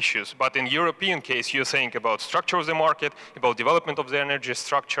 environmental issues. But in European case, you're saying about structure of the market, about development of the energy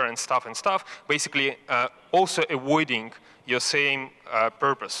structure and stuff, basically also avoiding your same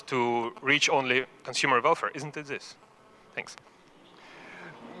purpose to reach only consumer welfare. Isn't it this? Thanks.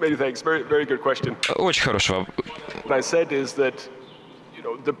 Many thanks. Very, very good question. Очень хорошо. What I said is that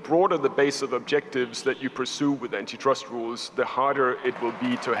the broader the base of objectives that you pursue with antitrust rules, the harder it will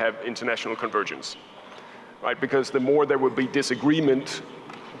be to have international convergence, right? Because the more there will be disagreement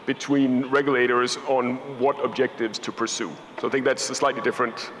between regulators on what objectives to pursue. So I think that's a slightly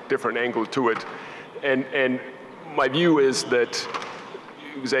different angle to it. And my view is that,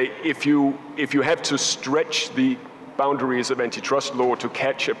 say, if you have to stretch the boundaries of antitrust law to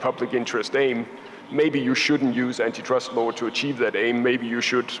catch a public interest aim, maybe you shouldn't use antitrust law to achieve that aim. Maybe you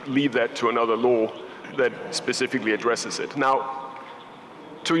should leave that to another law that specifically addresses it. Now,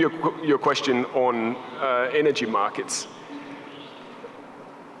 to your question on energy markets.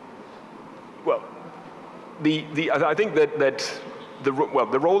 Well, I think that the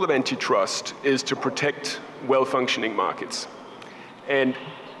role of antitrust is to protect well-functioning markets. And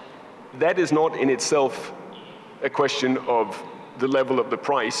that is not in itself a question of the level of the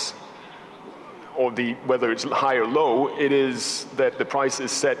price, or whether it's high or low. It is that the price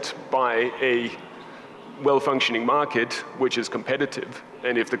is set by a well-functioning market which is competitive.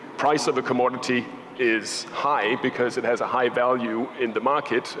 And if the price of a commodity is high because it has a high value in the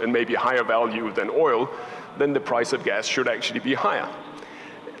market and maybe a higher value than oil, then the price of gas should actually be higher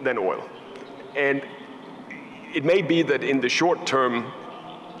than oil. And it may be that in the short term,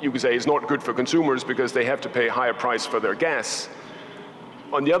 you could say it's not good for consumers because they have to pay a higher price for their gas.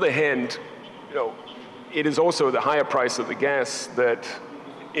 On the other hand, it is also the higher price of the gas that,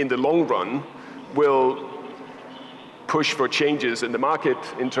 in the long run, will push for changes in the market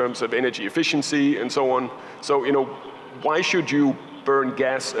in terms of energy efficiency and so on. So, why should you burn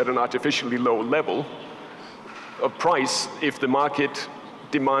gas at an artificially low level of price if the market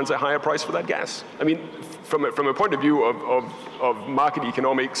demands a higher price for that gas? I mean, from a point of view of market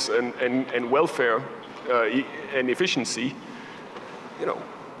economics and welfare and efficiency,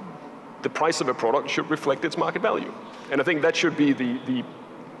 the price of a product should reflect its market value. And I think that should be the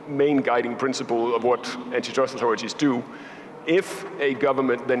main guiding principle of what antitrust authorities do. If a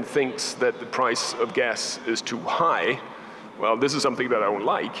government then thinks that the price of gas is too high, well, this is something that I don't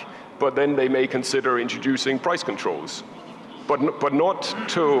like, but then they may consider introducing price controls. But not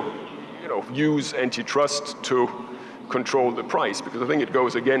to use antitrust to control the price, because I think it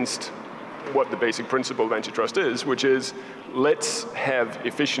goes against what the basic principle of antitrust is, which is let's have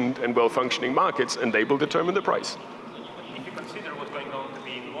efficient and well-functioning markets and they will determine the price. If you consider what's going on to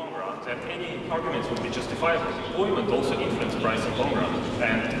be in the long run, then any arguments would be justifiable. Employment also influences price in the long run,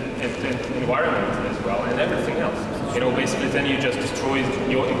 and environment as well, and everything else. Basically then you just destroy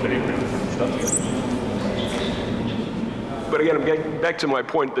your equilibrium, don't you? But again, I'm getting back to my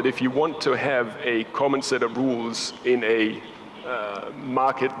point that if you want to have a common set of rules in a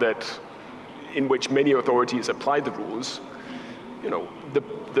market in which many authorities apply the rules,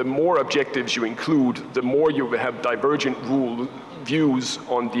 the more objectives you include, the more you will have divergent views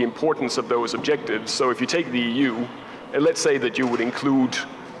on the importance of those objectives. So if you take the EU, and let's say that you would include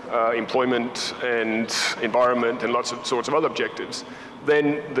employment and environment and lots of sorts of other objectives,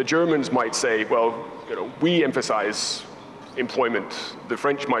 then the Germans might say, well, we emphasize employment. The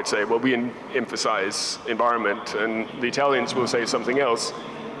French might say, well, we emphasize environment, and the Italians will say something else.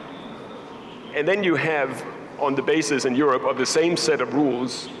 And then you have, on the basis in Europe of the same set of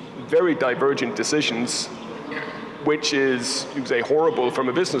rules, very divergent decisions which is, you could say, horrible from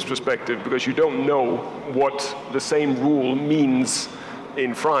a business perspective because you don't know what the same rule means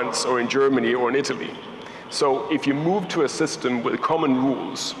in France or in Germany or in Italy. So if you move to a system with common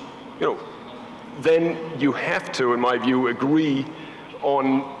rules, then you have to, in my view, agree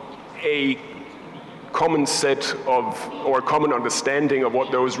on a common set of, or a common understanding of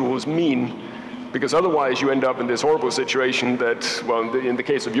what those rules mean, because otherwise you end up in this horrible situation that, well, in the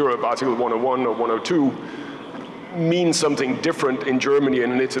case of Europe, Article 101 or 102 means something different in Germany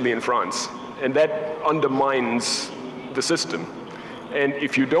and in Italy and France. And that undermines the system. And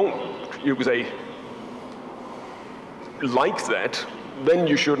if you don't, you could say, like that, then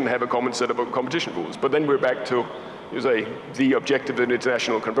you shouldn't have a common set of competition rules. But then we're back to, you say, the objective of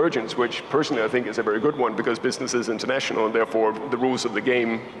international convergence, which personally I think is a very good one because business is international and therefore the rules of the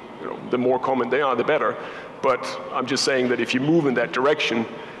game, the more common they are, the better. But I'm just saying that if you move in that direction,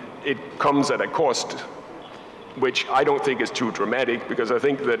 it comes at a cost, which I don't think is too dramatic because I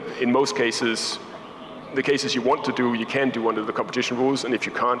think that in most cases, the cases you want to do, you can do under the competition rules, and if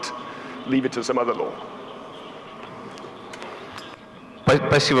you can't, leave it to some other law.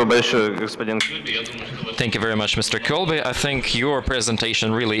 Спасибо большое, господин. Thank you very much, Mr. Kolbe. I think your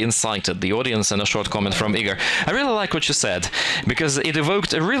presentation really incited the audience, and a short comment from Igor. I really like what you said, because it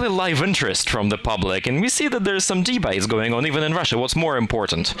evoked a really live interest from the public, and we see that there's some debates going on even in Russia. What's more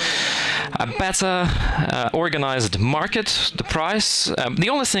important? A better organized market, the price? The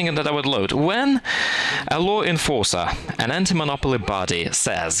only thing that I would note, when a law enforcer, an anti-monopoly body,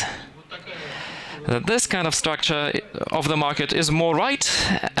 says that this kind of structure of the market is more right,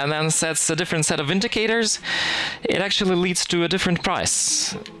 and then sets a different set of indicators, it actually leads to a different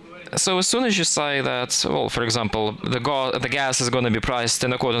price. So as soon as you say that, well, for example, the gas is going to be priced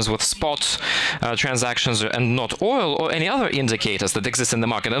in accordance with spot transactions and not oil or any other indicators that exist in the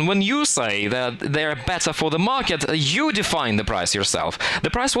market, and when you say that they're better for the market, you define the price yourself. The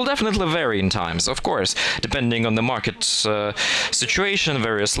price will definitely vary in times, of course, depending on the market situation,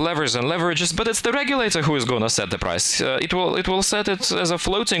 various levers and leverages, but it's the regulator who is going to set the price. It will set it as a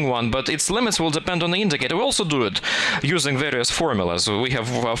floating one, but its limits will depend on the indicator. We also do it using various formulas. We have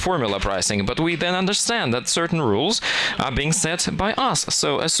formula pricing, but we then understand that certain rules are being set by us.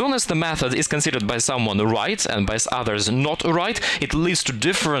 So as soon as the method is considered by someone right and by others not right, it leads to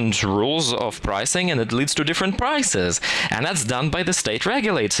different rules of pricing and it leads to different prices. And that's done by the state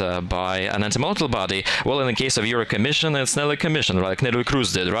regulator, by an anti-monopoly body. Well, in the case of Euro Commission, it's Nelly Commission, like Nelly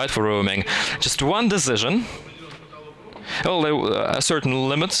Cruz did, right, for roaming. Just one decision. Well, a certain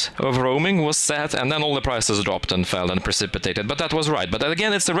limit of roaming was set, and then all the prices dropped and fell and precipitated. But that was right. But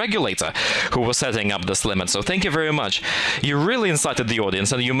again, it's the regulator who was setting up this limit. So thank you very much. You really incited the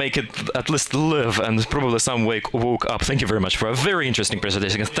audience, and you make it at least live, and probably some woke up. Thank you very much for a very interesting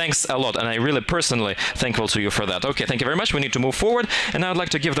presentation. Thanks a lot, and I really personally thankful to you for that. Okay, thank you very much. We need to move forward, and I'd like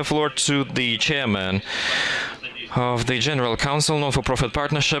to give the floor to the chairman of the General Council, Non-for-Profit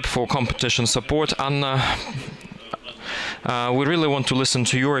Partnership for Competition Support, Anna. We really want to listen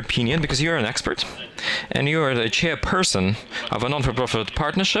to your opinion because you're an expert and you're the chairperson of a non-for-profit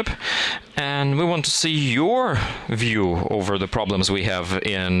partnership, and we want to see your view over the problems we have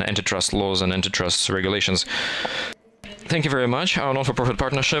in antitrust laws and antitrust regulations. Thank you very much, our non-for-profit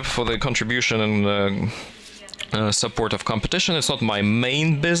partnership, for the contribution and support of competition. It's not my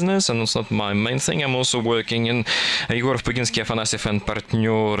main business and it's not my main thing. I'm also working in Egorov, Puginsky, Afanasyev and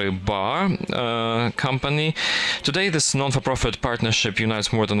Partnyory Bar company. Today, this non-for-profit partnership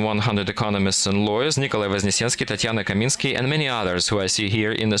unites more than 100 economists and lawyers. Nikolai Voznesensky, Tatiana Kaminsky, and many others who I see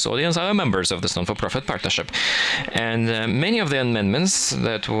here in this audience are members of this non-for-profit partnership. And many of the amendments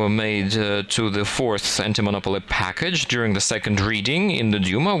that were made to the fourth anti-monopoly package during the second reading in the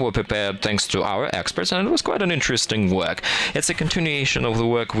Duma were prepared thanks to our experts, and it was quite an interesting work. It's a continuation of the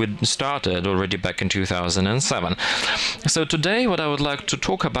work we started already back in 2007. So today what I would like to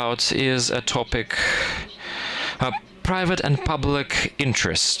talk about is a topic, private and public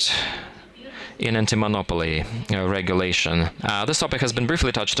interest in anti-monopoly regulation. This topic has been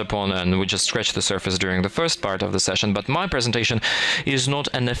briefly touched upon, and we just scratched the surface during the first part of the session, but my presentation is not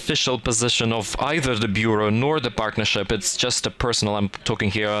an official position of either the Bureau nor the partnership. It's just a personal, I'm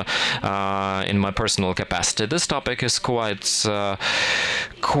talking here in my personal capacity. This topic is quite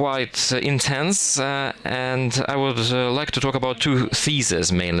intense, and I would like to talk about two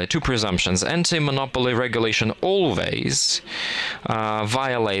theses mainly, two presumptions. Anti-monopoly regulation always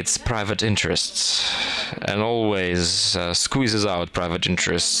violates private interests. and always squeezes out private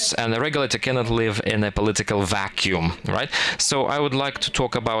interests, and the regulator cannot live in a political vacuum, right? So I would like to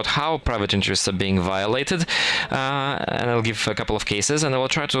talk about how private interests are being violated, and I'll give a couple of cases, and I will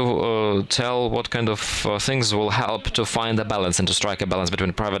try to tell what kind of things will help to find a balance and to strike a balance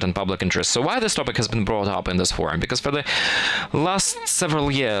between private and public interests. So why this topic has been brought up in this forum? Because for the last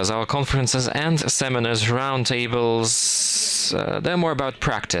several years, our conferences and seminars, roundtables, they're more about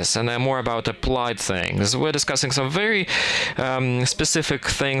practice and they're more about applied things. We're discussing some very specific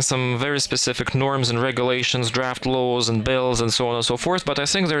things, some very specific norms and regulations, draft laws and bills and so on and so forth, but I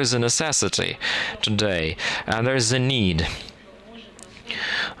think there is a necessity today and there is a need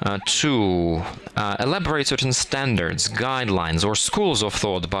to elaborate certain standards, guidelines, or schools of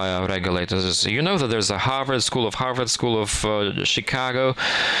thought by our regulators. You know that there's a School of Chicago,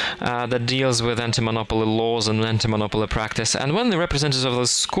 that deals with anti-monopoly laws and anti-monopoly practice. And when the representatives of the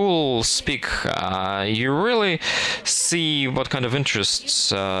school speak, you really see what kind of interests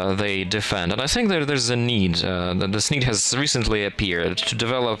they defend. And I think there's a need, that this need has recently appeared to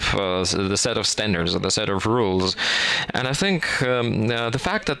develop the set of standards, or the set of rules. And I think the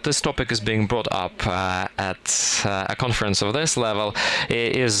fact that this topic is being brought up at a conference of this level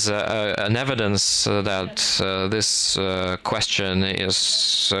is an evidence that this question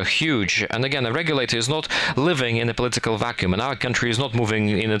is huge. And again, a regulator is not living in a political vacuum, and our country is not moving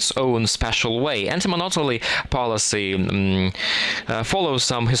in its own special way. Anti-monopoly policy follows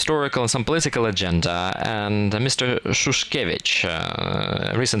some historical and some political agenda, and Mr. Shushkevich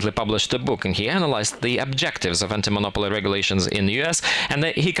recently published a book, and he analyzed the objectives of anti-monopoly regulations in the US, and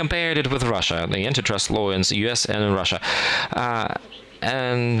he compared it with Russia, the antitrust law in the US and in Russia.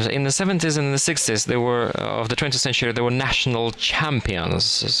 And in the 70s and the 60s, there were, of the 20th century, there were national champions,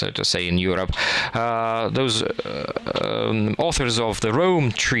 so to say, in Europe. Those authors of the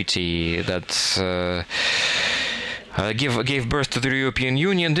Rome Treaty that gave birth to the European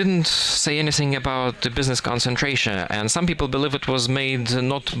Union didn't say anything about the business concentration, and some people believe it was made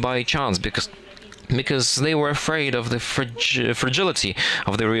not by chance, because they were afraid of the fragility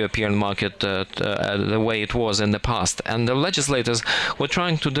of the European market the way it was in the past. And the legislators were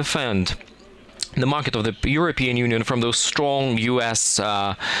trying to defend the market of the European Union from those strong US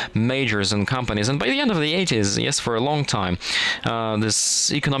majors and companies. And by the end of the 80s, yes, for a long time,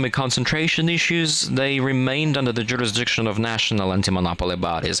 this economic concentration issues, they remained under the jurisdiction of national anti-monopoly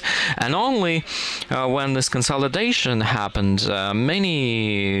bodies. And only when this consolidation happened,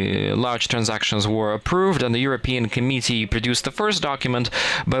 many large transactions were approved, and the European Committee produced the first document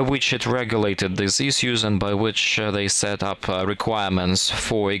by which it regulated these issues and by which they set up requirements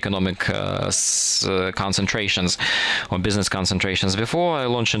for economic concentrations or business concentrations. Before I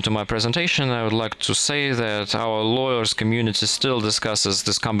launch into my presentation, I would like to say that our lawyers community still discusses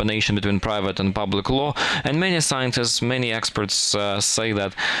this combination between private and public law, and many scientists, many experts say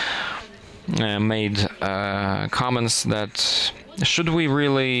that, made comments that should we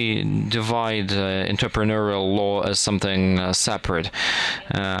really divide entrepreneurial law as something separate?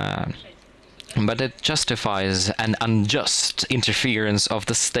 But it justifies an unjust interference of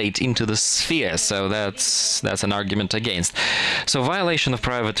the state into the sphere, so that's an argument against. So violation of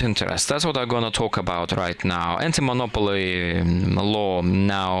private interest, that's what I'm going to talk about right now. Anti-monopoly law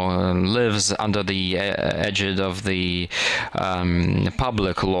now lives under the edge of the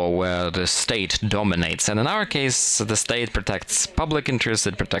public law, where the state dominates. And in our case, the state protects public interest,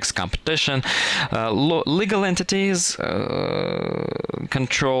 it protects competition. Legal entities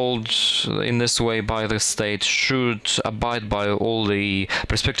controlled in this way by the state should abide by all the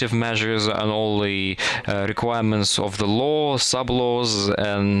prescriptive measures and all the requirements of the law, sub-laws,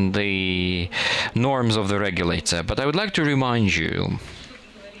 and the norms of the regulator. But I would like to remind you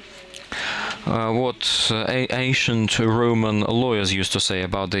what ancient Roman lawyers used to say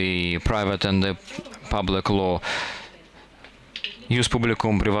about the private and the public law. Jus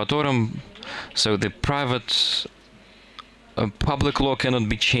publicum privatorum, so the public law cannot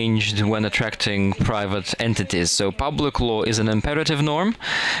be changed when attracting private entities. So public law is an imperative norm,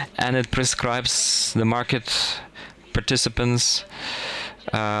 and it prescribes the market participants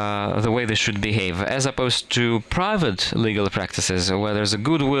the way they should behave, as opposed to private legal practices where there's a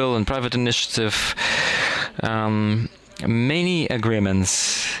goodwill and private initiative. Many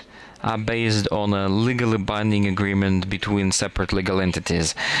agreements are based on a legally binding agreement between separate legal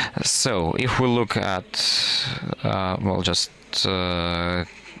entities. So if we look at, well, just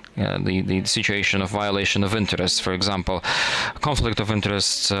the situation of violation of interests, for example, conflict of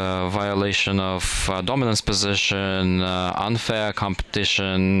interests, violation of dominance position, unfair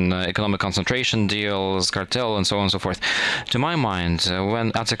competition, economic concentration deals, cartel, and so on and so forth. To my mind,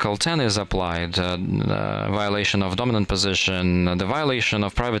 when Article 10 is applied, violation of dominant position, the violation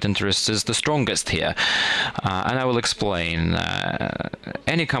of private interests is the strongest here. And I will explain.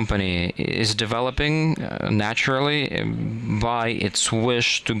 Any company is developing naturally by its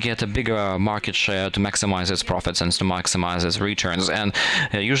wish to get a bigger market share, to maximize its profits and to maximize its returns. And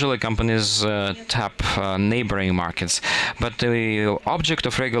usually companies tap neighboring markets. But the object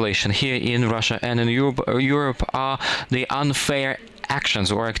of regulation here in Russia and in Europe are the unfair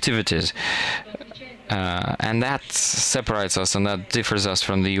actions or activities. And that separates us and that differs us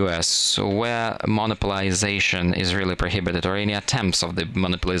from the US, where monopolization is really prohibited, or any attempts of the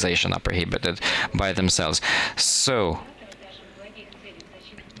monopolization are prohibited by themselves. So,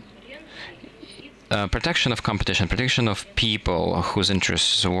 protection of competition, protection of people whose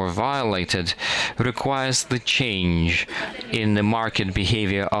interests were violated requires the change in the market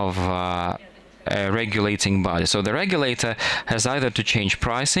behavior of a regulating body. So the regulator has either to change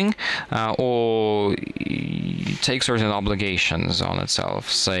pricing or take certain obligations on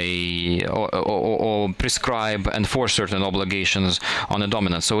itself, say, or prescribe and force certain obligations on a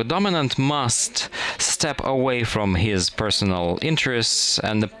dominant. So a dominant must step away from his personal interests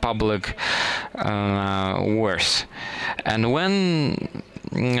and the public worth. And when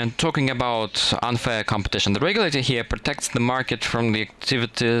talking about unfair competition, the regulator here protects the market from the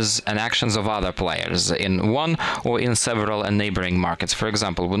activities and actions of other players in one or in several neighboring markets. For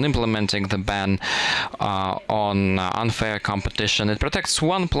example, when implementing the ban on unfair competition, it protects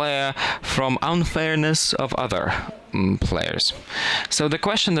one player from unfairness of other players. So the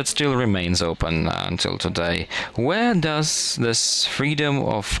question that still remains open until today: where does this freedom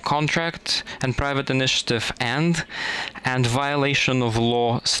of contract and private initiative end and violation of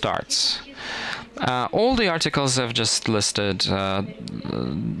law starts? All the articles I've just listed,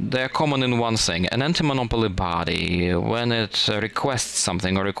 they're common in one thing. An anti-monopoly body, when it requests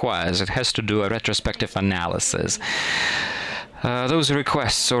something or requires, it has to do a retrospective analysis. Those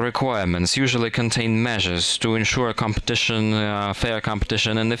requests or requirements usually contain measures to ensure competition, fair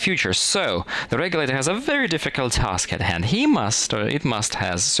competition in the future. So the regulator has a very difficult task at hand. He must, or it must,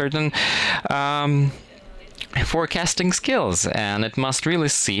 has certain forecasting skills, and it must really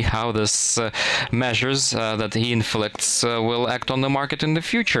see how this measures that he inflicts will act on the market in the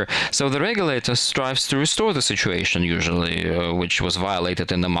future. So the regulator strives to restore the situation, usually, which was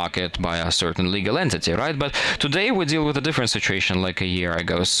violated in the market by a certain legal entity, right? But today we deal with a different situation, like a year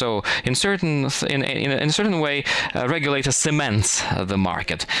ago. So in a certain way, regulator cements the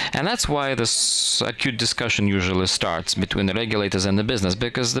market, and that's why this acute discussion usually starts between the regulators and the business,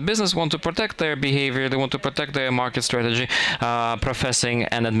 because the business want to protect their behavior, they want to protect their market strategy, professing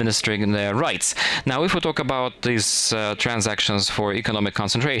and administering their rights. Now, if we talk about these transactions for economic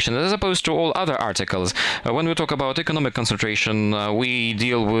concentration, as opposed to all other articles, when we talk about economic concentration, we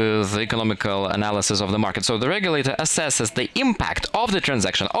deal with economical analysis of the market. So the regulator assesses the impact of the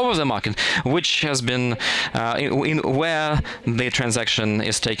transaction over the market, which has been in where the transaction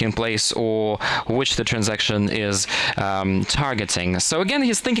is taking place or which the transaction is targeting. So again,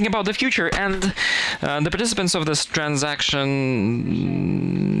 he's thinking about the future, and the participants of this transaction,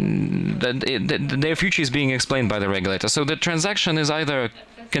 their future is being explained by the regulator. So the transaction is either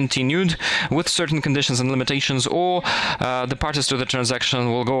continued with certain conditions and limitations, or the parties to the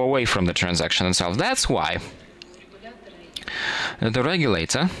transaction will go away from the transaction itself. That's why the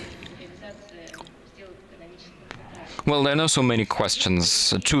regulator, well, there are not so many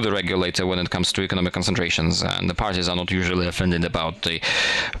questions to the regulator when it comes to economic concentrations, and the parties are not usually offended about the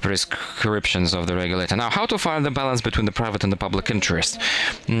prescriptions of the regulator. Now, how to find the balance between the private and the public interest?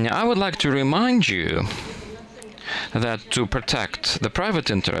 I would like to remind you that to protect the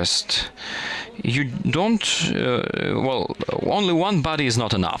private interest, you don't, well, only one body is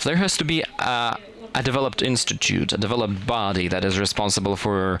not enough. There has to be a developed institute, a developed body that is responsible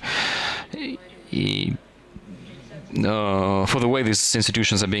for the way these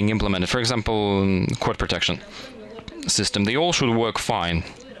institutions are being implemented. For example, court protection system. They all should work fine.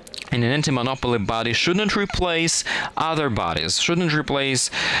 And an anti-monopoly body shouldn't replace other bodies, shouldn't replace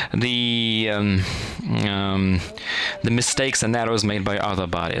the mistakes and errors made by other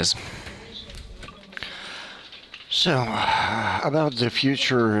bodies. So, about the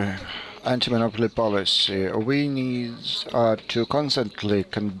future anti-monopoly policy, we need to constantly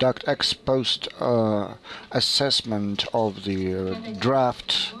conduct ex post assessment of the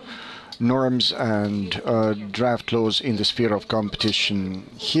draft norms and draft laws in the sphere of competition.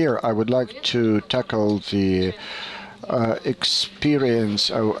 Here I would like to tackle the experience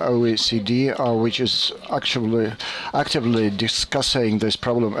of OECD, which is actually actively discussing this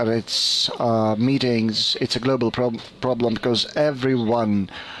problem at its meetings. It's a global problem because everyone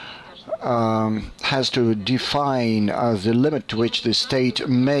has to define the limit to which the state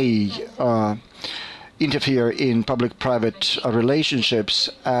may interfere in public-private relationships,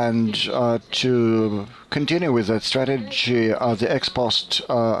 and to continue with that strategy, the ex-post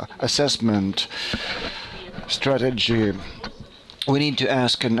assessment strategy. We need to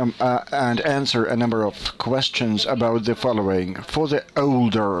ask and answer a number of questions about the following. For the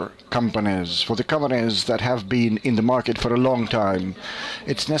older companies, for the companies that have been in the market for a long time,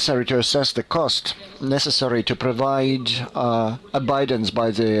 it's necessary to assess the cost necessary to provide abidance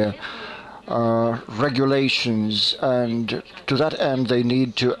by the regulations, and to that end they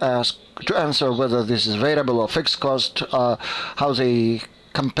need to answer whether this is variable or fixed cost, how they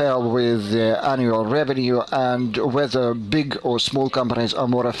compare with the annual revenue, and whether big or small companies are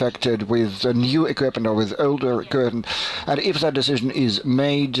more affected with new equipment or with older equipment. And if that decision is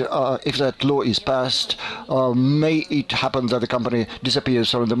made, if that law is passed, may it happen that the company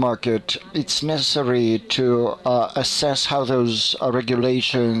disappears from the market. It's necessary to assess how those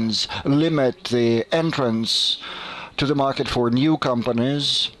regulations limit the entrance to the market for new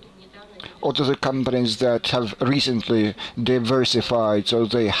companies, or to the companies that have recently diversified, so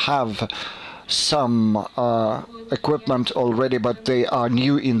they have some equipment already, but they are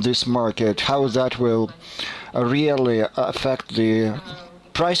new in this market. How that will really affect the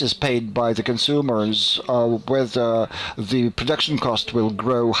prices paid by the consumers, whether the production cost will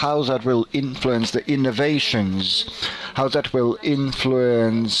grow, how that will influence the innovations, how that will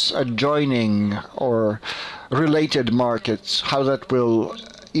influence adjoining or related markets, how that will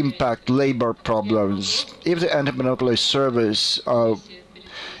impact labor problems. If the Antimonopoly Service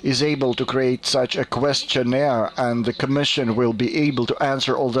is able to create such a questionnaire and the Commission will be able to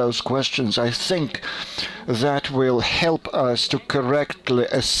answer all those questions, I think that will help us to correctly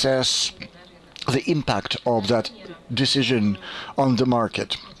assess the impact of that decision on the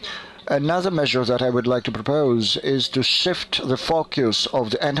market. Another measure that I would like to propose is to shift the focus of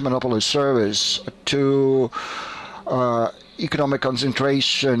the Antimonopoly Service to economic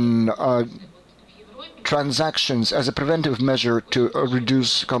concentration transactions as a preventive measure to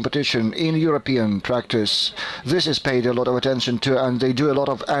reduce competition. In European practice, this is paid a lot of attention to, and they do a lot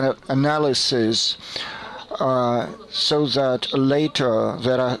of analysis so that later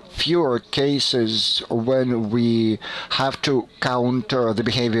there are fewer cases when we have to counter the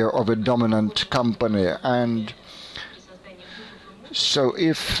behavior of a dominant company. And so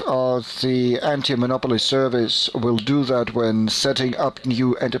if the Anti-Monopoly Service will do that when setting up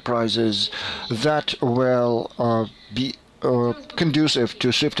new enterprises, that will be conducive to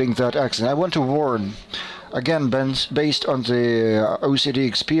shifting that action. I want to warn, again, based on the OECD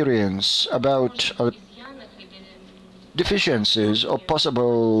experience, about deficiencies or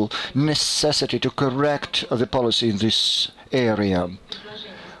possible necessity to correct the policy in this area,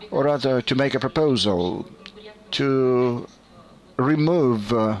 or rather to make a proposal to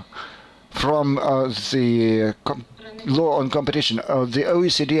remove from the law on competition. The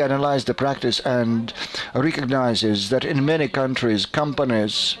OECD analyzed the practice and recognizes that in many countries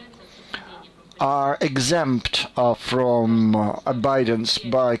companies are exempt from abidance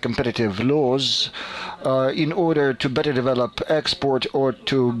by competitive laws in order to better develop export or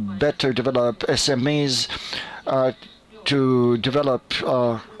to better develop SMEs, to develop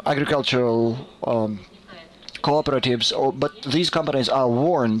agricultural cooperatives, but these companies are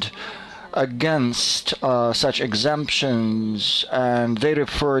warned against such exemptions, and they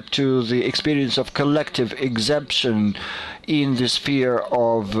refer to the experience of collective exemption in the sphere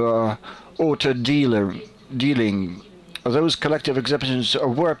of auto dealing. Those collective exemptions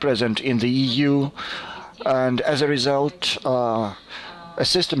were present in the EU, and as a result a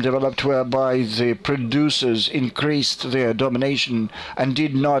system developed whereby the producers increased their domination and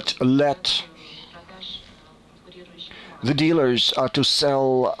did not let the dealers are to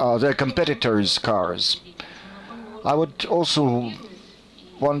sell their competitors' cars. I would also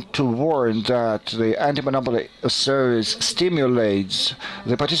want to warn that the Anti-Monopoly Service stimulates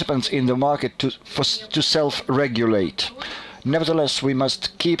the participants in the market to self-regulate. Nevertheless, we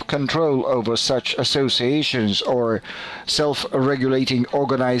must keep control over such associations or self-regulating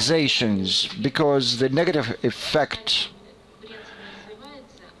organizations, because the negative effect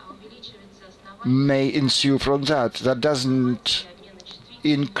may ensue from that. That doesn't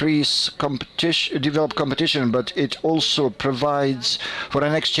increase competition, develop competition, but it also provides for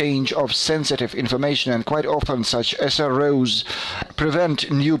an exchange of sensitive information, and quite often such SROs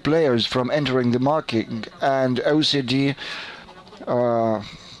prevent new players from entering the market, and OECD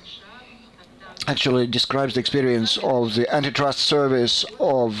actually describes the experience of the antitrust service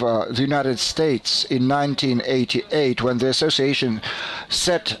of the United States in 1988, when the association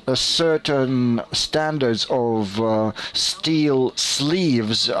set a certain standards of steel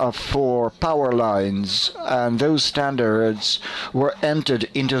sleeves for power lines, and those standards were entered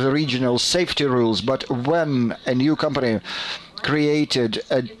into the regional safety rules. But when a new company created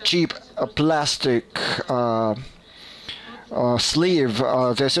a cheap plastic sleeve,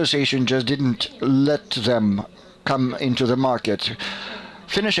 the association just didn't let them come into the market.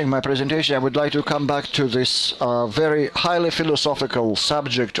 Finishing my presentation, I would like to come back to this very highly philosophical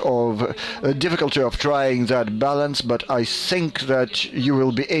subject of difficulty of trying that balance, but I think that you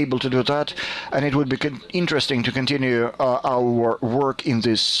will be able to do that, and it would be interesting to continue our work in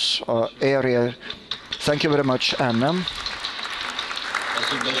this area. Thank you very much, Anna.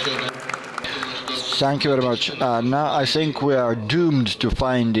 Thank you very much, Anna. I think we are doomed to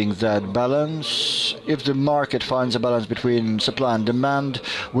finding that balance. If the market finds a balance between supply and demand,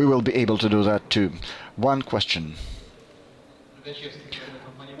 we will be able to do that too. One question.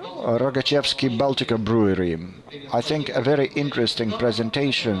 Rogachevsky Baltica Brewery. I think a very interesting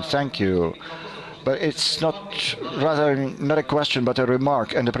presentation. Thank you. But it's not a question, but a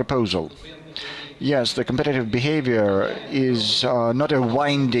remark and a proposal. Yes, the competitive behavior is not a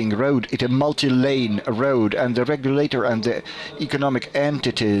winding road, it's a multi-lane road, and the regulator and the economic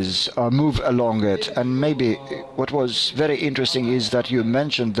entities move along it. And maybe what was very interesting is that you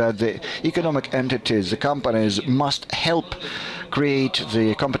mentioned that the economic entities, the companies, must help create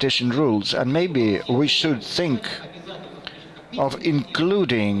the competition rules. And maybe we should think of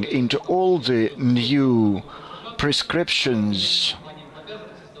including into all the new prescriptions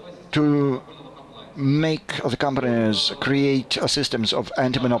to make the companies create systems of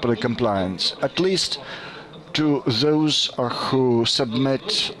anti-monopoly compliance, at least to those who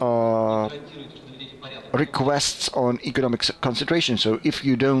submit requests on economic concentration. So if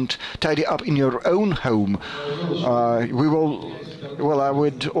you don't tidy up in your own home, I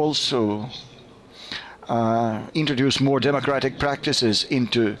would also introduce more democratic practices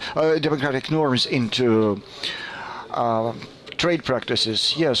into democratic norms into trade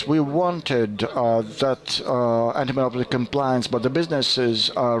practices. Yes, we wanted that anti-monopoly compliance, but the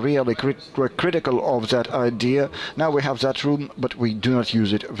businesses are really were critical of that idea. Now we have that room, but we do not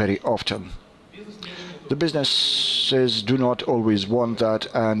use it very often. The businesses do not always want that,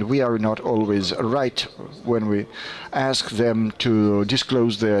 and we are not always right when we ask them to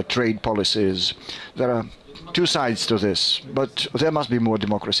disclose their trade policies. There are two sides to this, but there must be more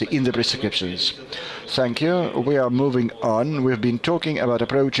democracy in the prescriptions. Thank you. We are moving on. We've been talking about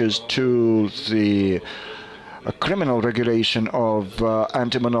approaches to the criminal regulation of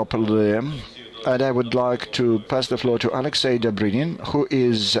anti-monopoly, and I would like to pass the floor to Alexei Dobrinin, who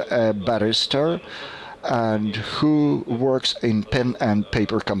is a barrister and who works in pen and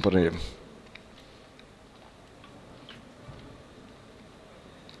paper company.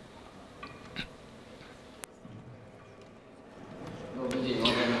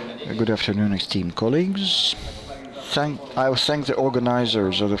 Good afternoon, esteemed colleagues. I thank the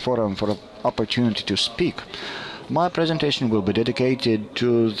organizers of the forum for the opportunity to speak. My presentation will be dedicated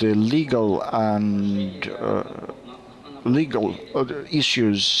to the legal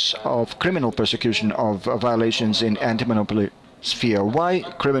issues of criminal persecution of violations in anti-monopoly sphere. Why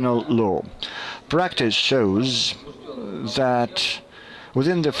criminal law? Practice shows that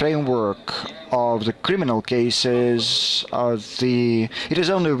within the framework of the criminal cases, it is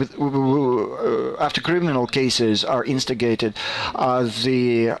only after criminal cases are instigated,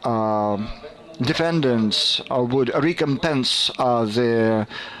 the defendants would recompense the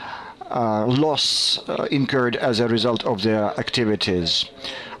loss incurred as a result of their activities.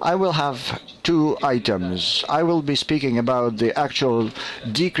 I will have two items. I will be speaking about the actual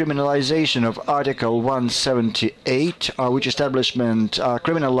decriminalization of Article 178, which established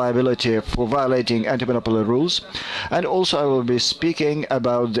criminal liability for violating anti-monopoly rules, and also I will be speaking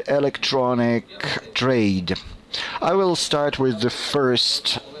about the electronic trade. I will start with the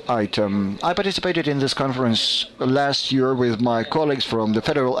first item. I participated in this conference last year with my colleagues from the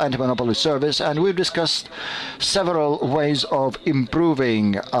Federal Antimonopoly Service, and we've discussed several ways of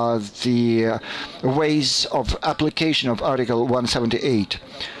improving the ways of application of Article 178.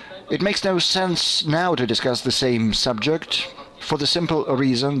 It makes no sense now to discuss the same subject for the simple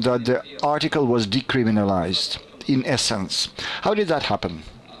reason that the article was decriminalized. in essence. How did that happen?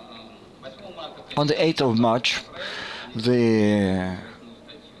 On the 8th of March, the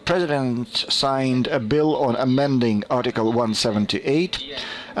President signed a bill on amending Article 178,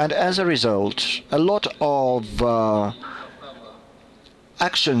 and as a result, a lot of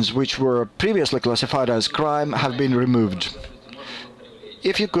actions which were previously classified as crime have been removed.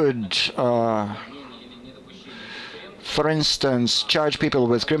 If you could, for instance, charge people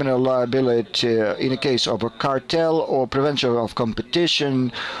with criminal liability in a case of a cartel or prevention of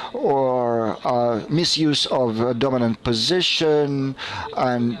competition or misuse of a dominant position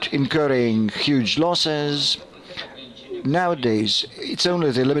and incurring huge losses, nowadays it's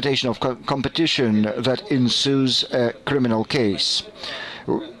only the limitation of competition that ensues a criminal case.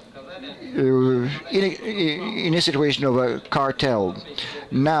 In a situation of a cartel,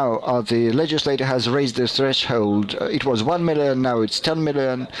 now the legislator has raised the threshold. It was 1 million, now it's 10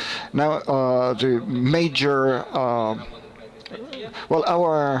 million. Now the major, well,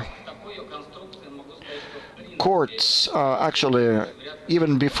 our courts actually,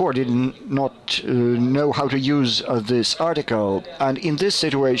 even before, did not know how to use this article. And in this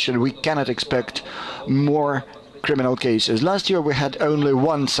situation, we cannot expect more criminal cases. Last year we had only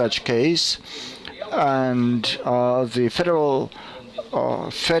one such case, and the federal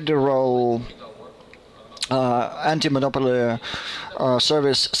Antimonopoly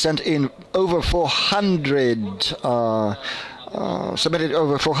service sent in over 400 submitted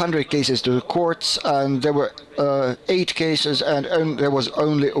over 400 cases to the courts, and there were 8 cases, and there was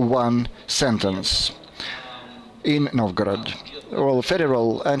only one sentence in Novgorod. Well, the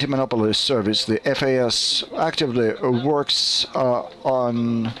Federal Antimonopoly Service, the FAS, actively works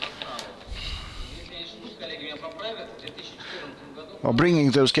on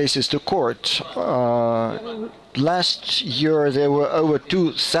bringing those cases to court. Last year there were over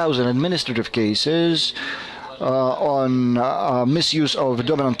 2,000 administrative cases on misuse of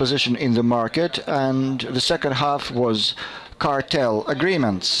dominant position in the market, and the second half was cartel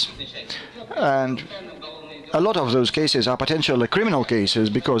agreements. And a lot of those cases are potentially criminal cases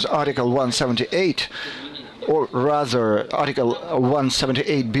because Article 178, or rather Article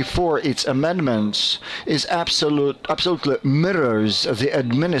 178 before its amendments, is absolutely mirrors the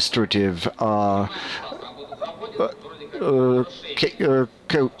administrative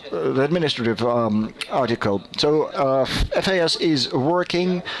article. So FAS is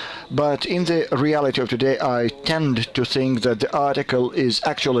working, but in the reality of today, I tend to think that the article is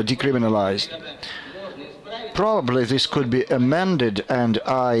actually decriminalized. Probably this could be amended, and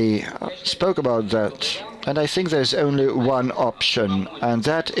I spoke about that. And I think there's only one option, and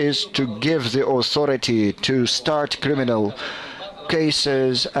that is to give the authority to start criminal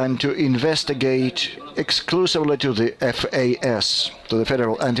cases and to investigate exclusively to the FAS, to the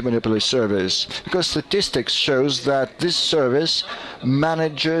Federal Anti-Monopoly Service, because statistics shows that this service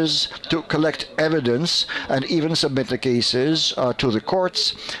manages to collect evidence and even submit the cases to the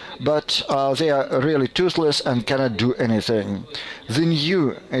courts, but they are really toothless and cannot do anything. The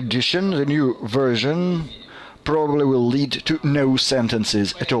new edition, the new version, probably will lead to no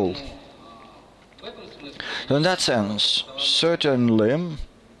sentences at all. So in that sense, certainly,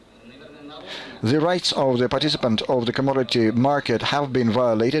 the rights of the participant of the commodity market have been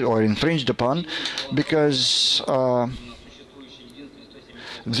violated or infringed upon, because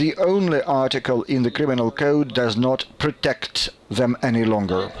the only article in the criminal code does not protect them any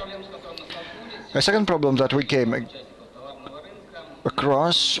longer. A second problem that we came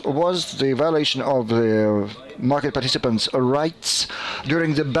across was the violation of the market participants' rights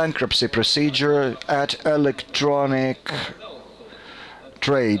during the bankruptcy procedure at electronic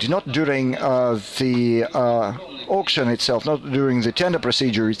trade, not during the auction itself, not during the tender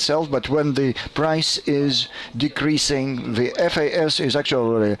procedure itself, but when the price is decreasing. The FAS is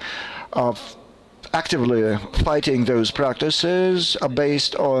actually actively fighting those practices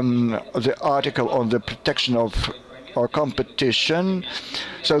based on the article on the protection of competition.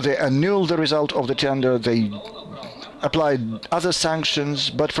 So they annul the result of the tender, they applied other sanctions,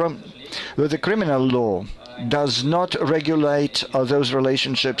 but the criminal law does not regulate those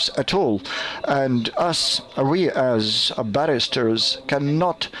relationships at all. And we as barristers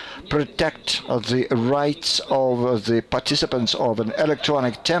cannot protect the rights of the participants of an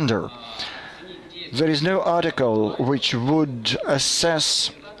electronic tender. There is no article which would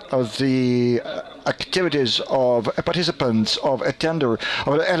assess the activities of participants of a tender,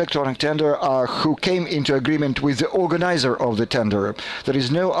 of an electronic tender, who came into agreement with the organizer of the tender. There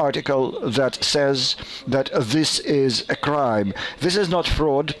is no article that says that this is a crime. This is not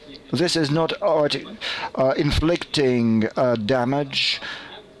fraud. This is not inflicting damage.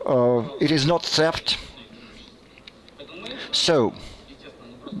 It is not theft. So,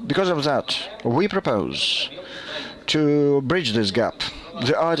 because of that, we propose to bridge this gap.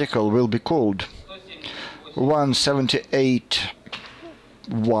 The article will be called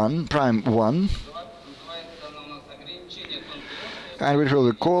 178.1, prime 1, and it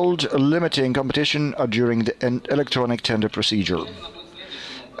will be called limiting competition during the electronic tender procedure.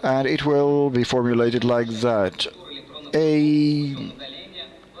 And it will be formulated like that. A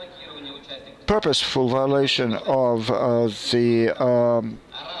purposeful violation of the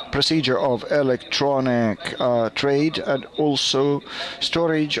procedure of electronic trade, and also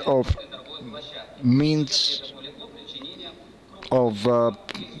storage of means of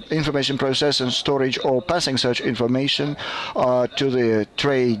information process and storage or passing such information to the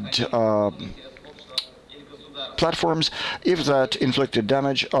trade platforms, if that inflicted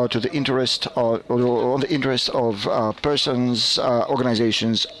damage to the interest or on the interest of persons,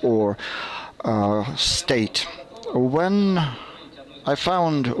 organizations, or state. When I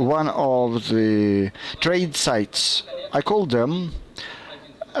found one of the trade sites, I called them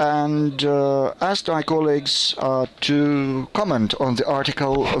and asked my colleagues to comment on the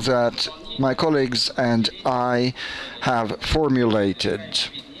article that my colleagues and I have formulated.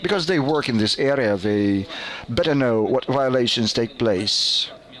 Because they work in this area, they better know what violations take place.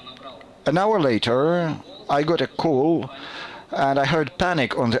 An hour later, I got a call and I heard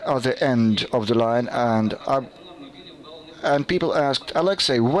panic on the other end of the line, and people asked,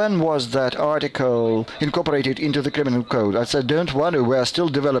 Alexei, when was that article incorporated into the criminal code? I said, don't worry, we are still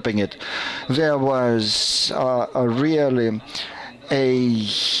developing it. There was really a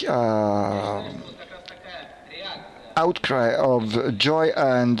outcry of joy,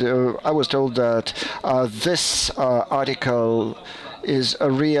 and I was told that this article is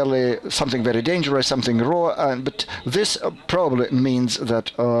really something very dangerous, something raw, but this probably means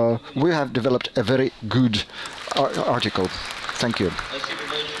that we have developed a very good article. Thank you.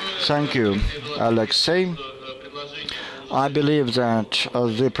 Thank you, Alexei. I believe that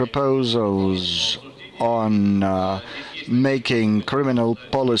the proposals on making criminal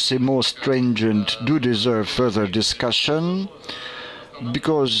policy more stringent do deserve further discussion,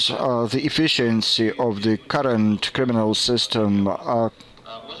 because the efficiency of the current criminal system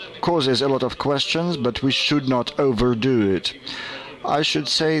causes a lot of questions, but we should not overdo it. I should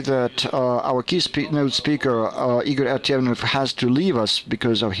say that our keynote speaker, Igor Artyeminov, has to leave us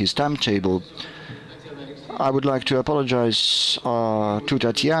because of his timetable. I would like to apologize to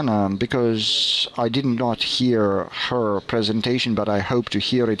Tatiana because I did not hear her presentation, but I hope to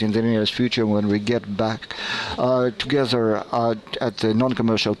hear it in the nearest future when we get back together at the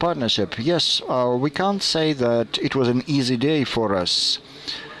non-commercial partnership. Yes, we can't say that it was an easy day for us.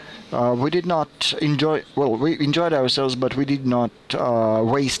 We did not enjoy, well, we enjoyed ourselves, but we did not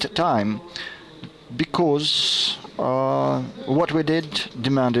waste time, because what we did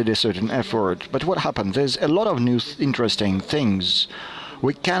demanded a certain effort. But what happened? There's a lot of new interesting things.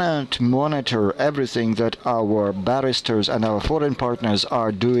 We cannot monitor everything that our barristers and our foreign partners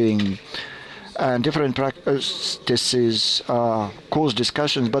are doing, and different practices cause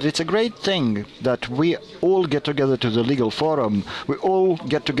discussions, but it's a great thing that we all get together to the legal forum. We all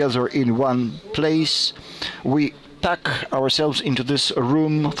get together in one place. We pack ourselves into this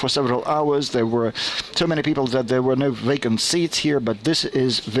room for several hours. There were so many people that there were no vacant seats here, but this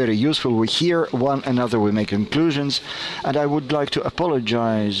is very useful. We hear one another, we make conclusions, and I would like to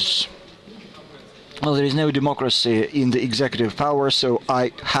apologize. Well, there is no democracy in the executive power, so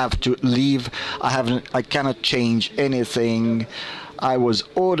I have to leave. I cannot change anything. I was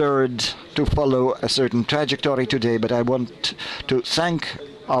ordered to follow a certain trajectory today, but I want to thank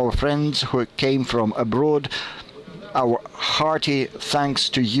our friends who came from abroad. Our hearty thanks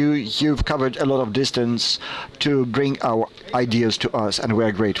to you. You've covered a lot of distance to bring our ideas to us, and we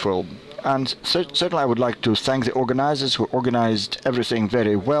are grateful. And certainly I would like to thank the organizers who organized everything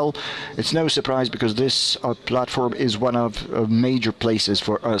very well. It's no surprise, because this platform is one of major places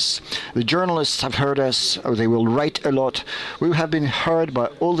for us. The journalists have heard us. They will write a lot. We have been heard by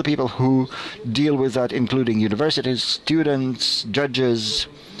all the people who deal with that, including universities, students, judges,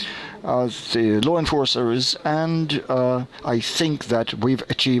 the law enforcers, and I think that we've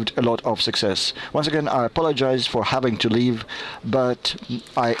achieved a lot of success. Once again, I apologize for having to leave, but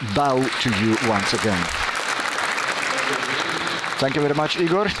I bow to you once again. Thank you very much,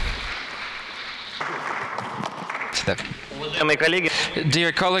 Igor.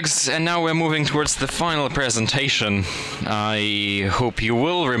 Dear colleagues, and now we're moving towards the final presentation. I hope you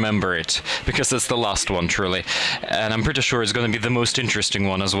will remember it, because it's the last one, truly. And I'm pretty sure it's going to be the most interesting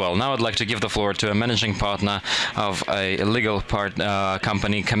one as well. Now I'd like to give the floor to a managing partner of a legal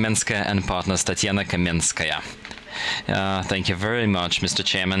company, Kamenskaya and Partners, Tatiana Kamenskaya. Thank you very much, Mr.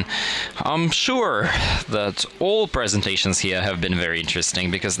 Chairman. I'm sure that all presentations here have been very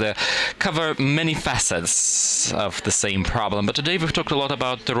interesting because they cover many facets of the same problem. But today we've talked a lot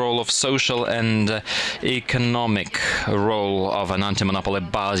about the role of social and economic role of an anti-monopoly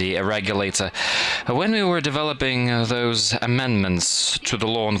body, a regulator. When we were developing those amendments to the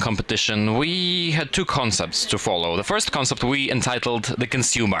law on competition, we had two concepts to follow. The first concept we entitled the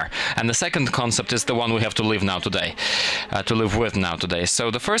consumer, and the second concept is the one we have to live with now today.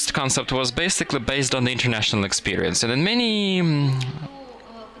 So the first concept was basically based on the international experience, and in many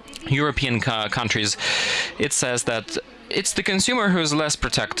European countries it says that it's the consumer who is less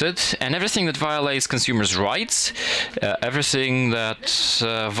protected, and everything that violates consumers' rights, everything that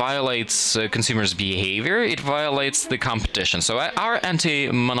violates consumers' behavior, it violates the competition. So our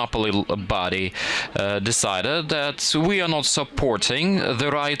anti-monopoly body decided that we are not supporting the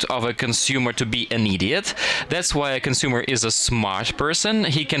right of a consumer to be an idiot. That's why a consumer is a smart person.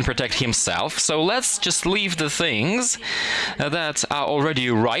 He can protect himself. So let's just leave the things that are already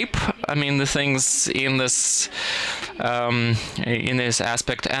ripe. I mean, the things in this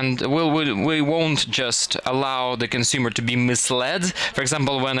aspect, and we won't just allow the consumer to be misled. For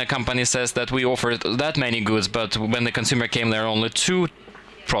example, when a company says that we offer that many goods, but when the consumer came, there are only two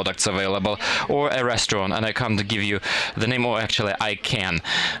products available, or a restaurant, and I can't give you the name, or actually I can.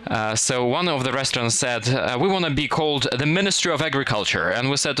 So one of the restaurants said, we want to be called the Ministry of Agriculture, and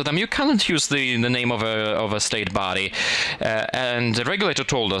we said to them, you can't use the name of a state body. And the regulator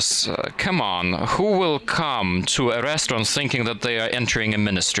told us, come on, who will come to a restaurant thinking that they are entering a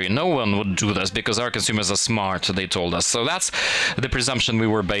ministry? No one would do this because our consumers are smart, they told us. So that's the presumption we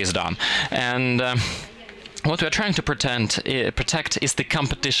were based on. And what we're trying to protect is the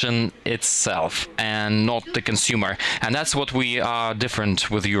competition itself and not the consumer. And that's what we are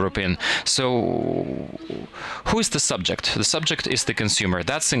different with European. So who is the subject? The subject is the consumer.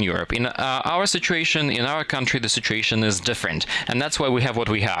 That's in Europe. In our situation, in our country, the situation is different. And that's why we have what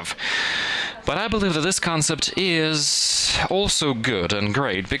we have. But I believe that this concept is also good and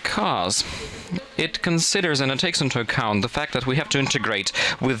great because it considers and it takes into account the fact that we have to integrate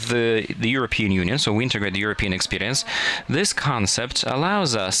with the European Union, so we integrate the European experience. This concept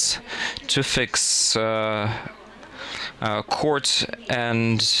allows us to fix court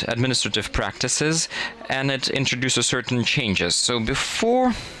and administrative practices, and it introduces certain changes. So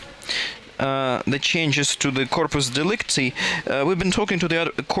before the changes to the corpus delicti, we've been talking to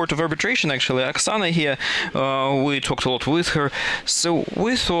the Court of Arbitration, actually. Oksana here, we talked a lot with her, so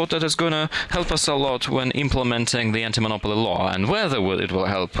we thought that it's going to help us a lot when implementing the anti-monopoly law, and whether it will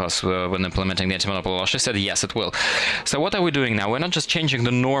help us when implementing the anti-monopoly law. She said yes, it will. So what are we doing now? We're not just changing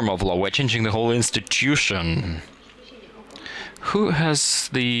the norm of law, we're changing the whole institution. Who has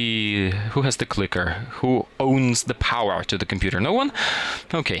the clicker? Who owns the power to the computer? No one?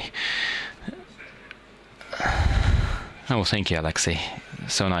 Okay. Oh, thank you, Alexei.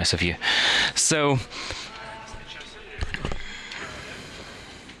 So nice of you. So,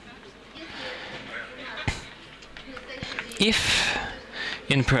 if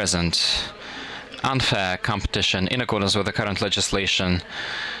in present unfair competition in accordance with the current legislation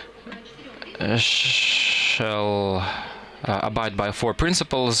shall abide by four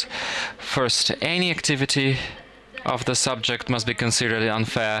principles. First, any activity of the subject must be considered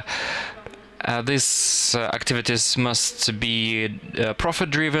unfair. These activities must be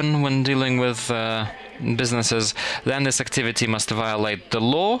profit-driven when dealing with businesses. Then this activity must violate the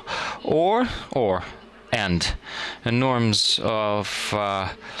law and norms of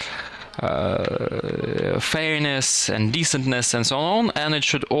fairness and decentness and so on, and it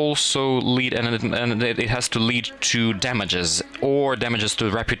should also lead, and it has to lead to damages or damages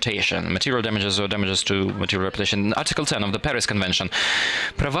to reputation, material damages or damages to material reputation. Article 10 of the Paris Convention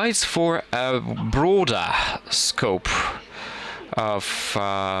provides for a broader scope of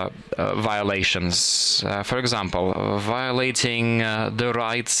violations. For example, violating the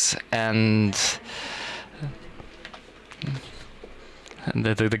rights and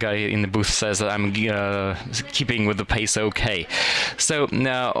the guy in the booth says that I'm keeping with the pace okay. So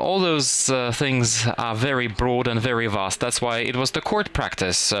all those things are very broad and very vast. That's why it was the court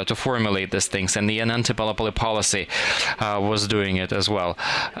practice to formulate these things, and the anti-monopoly policy was doing it as well.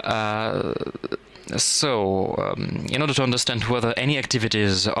 In order to understand whether any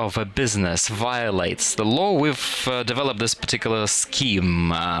activities of a business violates the law, we've developed this particular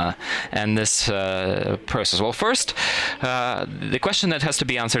scheme and this process. Well, first, the question that has to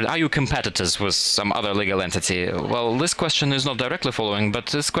be answered, are you competitors with some other legal entity? Well, this question is not directly following, but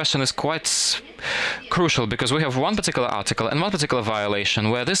this question is quite crucial because we have one particular article and one particular violation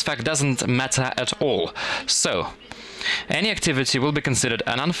where this fact doesn't matter at all. So, any activity will be considered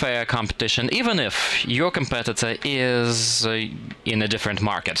an unfair competition even if your competitor is in a different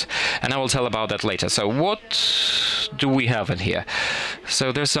market. And I will tell about that later. So what do we have in here?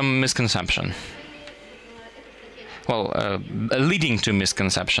 So there's some misconception. Well, leading to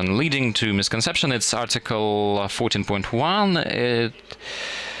misconception. Leading to misconception, it's Article 14.1.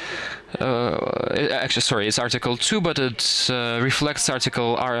 Actually, sorry, it's Article 2, but it reflects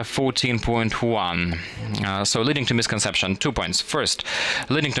Article 14.1. So, leading to misconception, 2 points. First,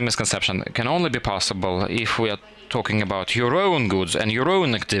 leading to misconception can only be possible if we are talking about your own goods and your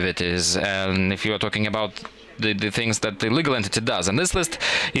own activities, and if you are talking about the things that the legal entity does. And this list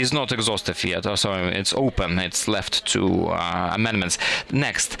is not exhaustive yet, so it's open, it's left to amendments.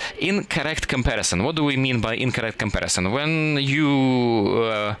 Next, incorrect comparison. What do we mean by incorrect comparison? When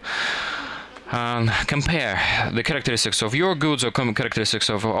you compare the characteristics of your goods or characteristics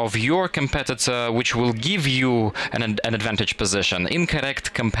of your competitor, which will give you an advantage position.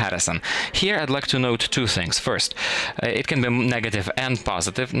 Incorrect comparison. Here I'd like to note two things. First, it can be negative and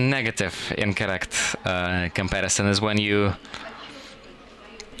positive. Negative incorrect comparison is when you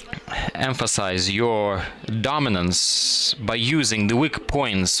emphasize your dominance by using the weak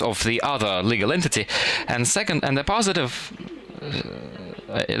points of the other legal entity. And second, and the positive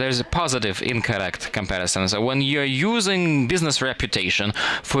there's a positive incorrect comparison. So when you're using business reputation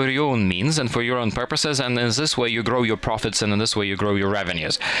for your own means and for your own purposes, and in this way you grow your profits and in this way you grow your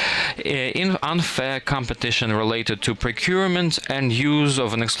revenues. In unfair competition related to procurement and use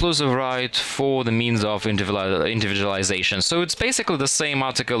of an exclusive right for the means of individualization. So it's basically the same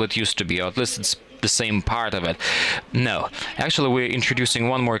article it used to be, or at least it's the same part of it. No, actually we're introducing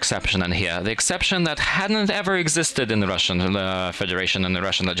one more exception in here. The exception that hadn't ever existed in the Russian Federation and the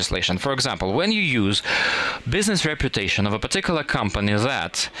Russian legislation. For example, when you use business reputation of a particular company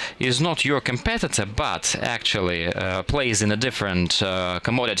that is not your competitor but actually plays in a different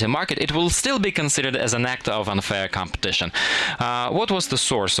commodity market, it will still be considered as an act of unfair competition. What was the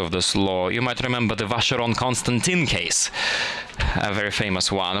source of this law? You might remember the Vacheron-Constantin case, a very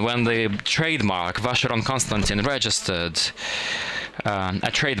famous one, when the trademark Vacheron-Constantin registered a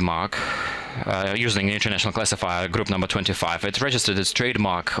trademark using the international classifier group number 25. It registered its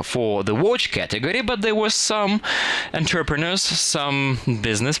trademark for the watch category, but there were some entrepreneurs, some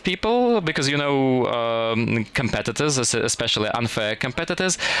business people, because you know competitors, especially unfair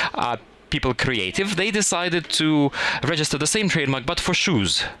competitors, are people creative. They decided to register the same trademark but for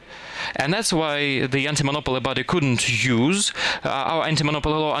shoes. And that's why the anti-monopoly body couldn't use our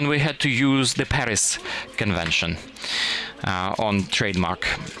anti-monopoly law, and we had to use the Paris Convention on trademarks.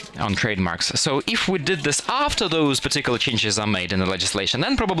 So if we did this after those particular changes are made in the legislation,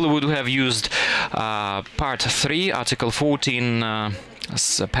 then probably we would have used Part 3, Article 14,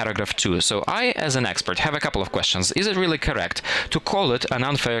 paragraph 2. So I, as an expert, have a couple of questions. Is it really correct to call it an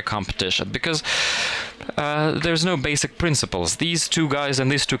unfair competition? Because there's no basic principles. These two guys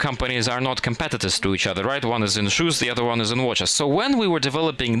and these two companies are not competitors to each other, right? One is in shoes, the other one is in watches. So when we were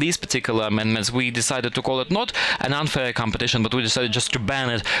developing these particular amendments, we decided to call it not an unfair competition, but we decided just to ban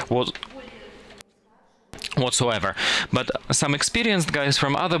it whatsoever. But some experienced guys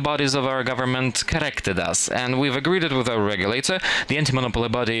from other bodies of our government corrected us, and we've agreed it with our regulator. The anti-monopoly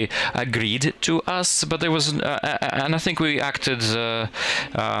body agreed to us, but there was, and I think we acted in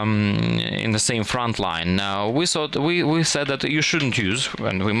the same front line. Now we said that you shouldn't use,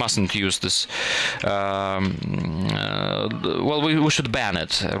 and we mustn't use this. Well, we should ban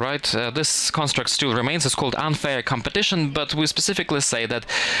it, right? This construct still remains. It's called unfair competition, but we specifically say that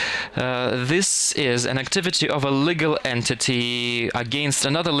this is an activity of a legal entity against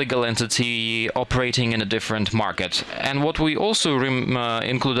another legal entity operating in a different market. And what we also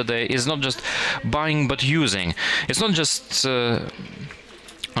included there is not just buying but using. It's not just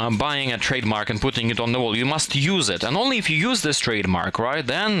buying a trademark and putting it on the wall. You must use it, and only if you use this trademark, right,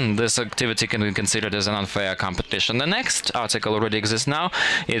 then this activity can be considered as an unfair competition. The next article already exists now.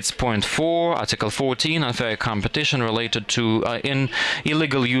 It's point 4, Article 14, unfair competition related to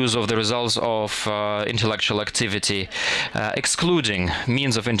illegal use of the results of intellectual activity, excluding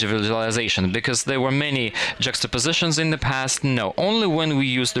means of individualization, because there were many juxtapositions in the past. No, only when we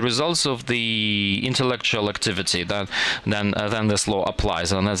use the results of the intellectual activity then this law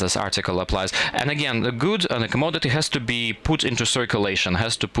applies. on as this article applies. And again, the good and the commodity has to be put into circulation,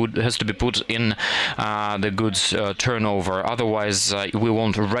 has to be put in the goods turnover. Otherwise, we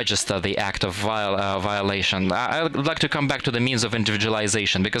won't register the act of violation. I would like to come back to the means of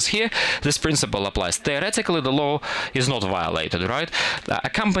individualization, because here this principle applies. Theoretically, the law is not violated, right? A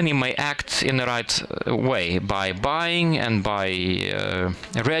company may act in the right way by buying and by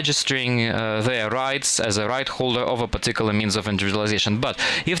registering their rights as a right holder of a particular means of individualization. But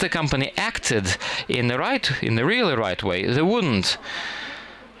if the company acted in the really right way, they wouldn't.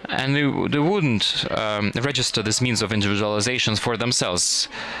 And they wouldn't register this means of individualization for themselves,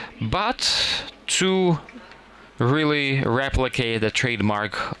 but to really replicate the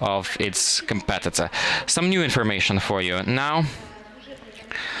trademark of its competitor. Some new information for you. Now,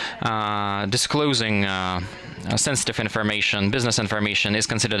 disclosing sensitive information, business information, is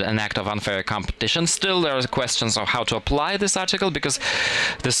considered an act of unfair competition. Still, there are questions of how to apply this article, because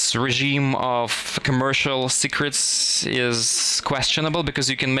this regime of commercial secrets is questionable,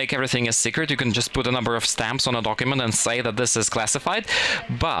 because you can make everything a secret. You can just put a number of stamps on a document and say that this is classified.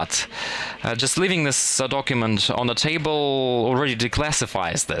 But just leaving this document on the table already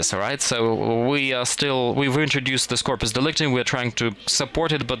declassifies this, all right? So we've introduced this corpus delicti. We're trying to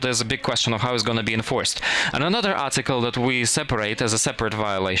support it, but there's a big question of how it's going to be enforced. And another article that we separate as a separate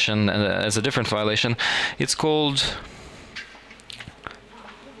violation, as a different violation, it's called...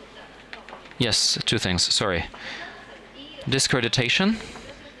 Yes, two things, sorry. Discreditation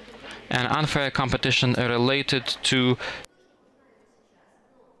and unfair competition related to...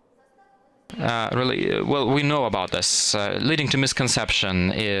 well, we know about this. Leading to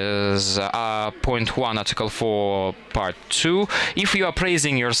misconception is point 1, Article 4, Part 2. If you are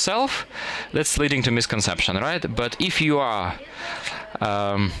praising yourself, that's leading to misconception, right? But if you are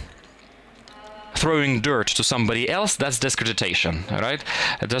throwing dirt to somebody else, that's discreditation, right?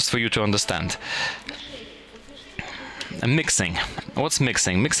 Just for you to understand. Mixing. What's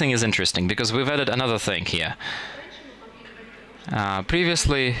mixing? Mixing is interesting because we've added another thing here.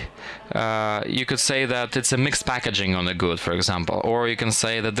 Previously, you could say that it's a mixed packaging on a good, for example, or you can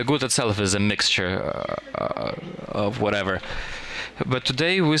say that the good itself is a mixture of whatever. But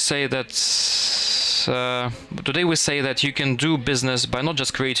today we say that you can do business by not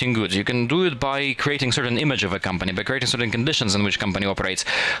just creating goods. You can do it by creating certain image of a company, by creating certain conditions in which company operates.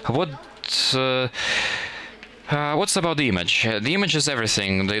 What's about the image? The image is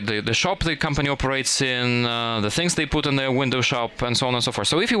everything. The shop the company operates in, the things they put in their window shop, and so on and so forth.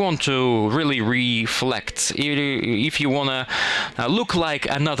 So if you want to really reflect, if you want to look like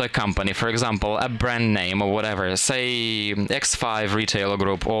another company, for example, a brand name or whatever, say X5 Retailer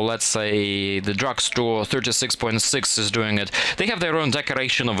Group, or let's say the drugstore 36.6 is doing it, they have their own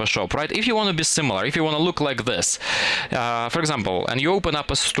decoration of a shop, right? If you want to be similar, if you want to look like this, for example, and you open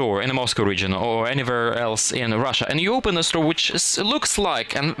up a store in the Moscow region or anywhere else in Russia, and you open a store which looks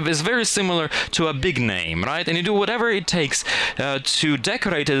like and is very similar to a big name, right? And you do whatever it takes to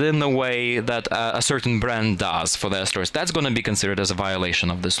decorate it in the way that a certain brand does for their stores. That's going to be considered as a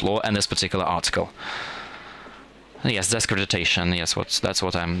violation of this law and this particular article. Yes, discreditation. Yes, that's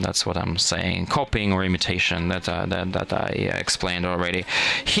what I'm saying. Copying or imitation. That I explained already.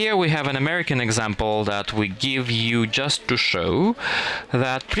 Here we have an American example that we give you just to show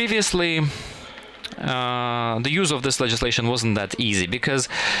that previously the use of this legislation wasn't that easy, because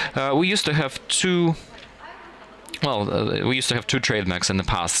we used to have two trademarks in the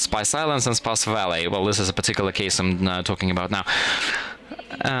past: Spice Islands and Spice Valley. Well, this is a particular case I'm talking about now.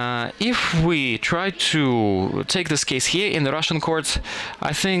 If we try to take this case here in the Russian courts,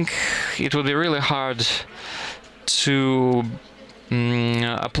 I think it would be really hard to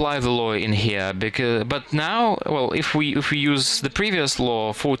apply the law in here, but now, well, if we use the previous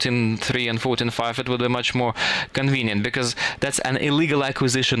law 14.3 and 14.5, it would be much more convenient, because that's an illegal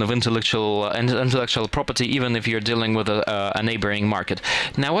acquisition of intellectual property, even if you're dealing with a neighboring market.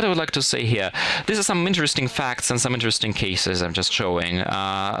 Now, what I would like to say here, these are some interesting facts and some interesting cases I'm just showing.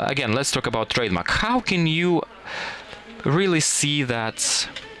 Again, let's talk about trademark. How can you really see that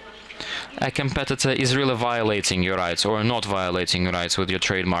a competitor is really violating your rights or not violating your rights with your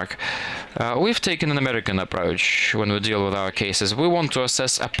trademark? We've taken an American approach when we deal with our cases. We want to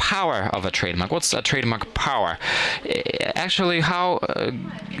assess a power of a trademark. What's a trademark power? Actually, how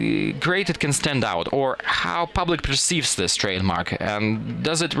great it can stand out, or how public perceives this trademark, and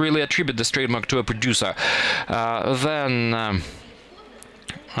does it really attribute this trademark to a producer?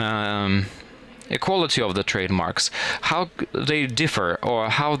 Equality of the trademarks, how they differ or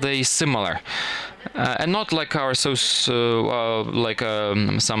how they similar. and not like our some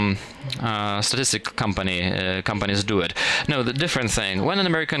statistic companies do it. No, the different thing. When an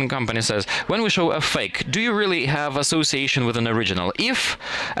American company says, when we show a fake, do you really have association with an original? If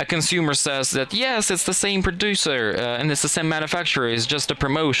a consumer says that yes, it's the same producer and it's the same manufacturer, it's just a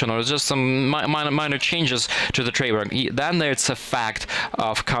promotion or just some minor changes to the trademark, then it's a fact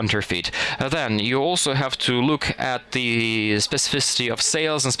of counterfeit. Then you also have to look at the specificity of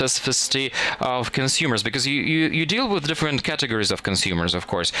sales and specificity of consumers, because you deal with different categories of consumers, of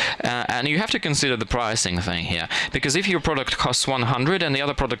course, and you have to consider the pricing thing here, because if your product costs 100 and the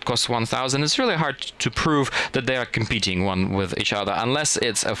other product costs 1,000, it's really hard to prove that they are competing one with each other unless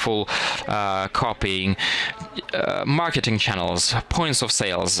it's a full copying. Marketing channels, points of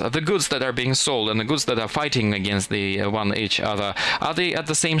sales, the goods that are being sold and the goods that are fighting against the one each other, are they at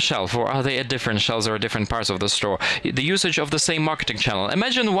the same shelf or are they at different shelves or different parts of the store? The usage of the same marketing channel.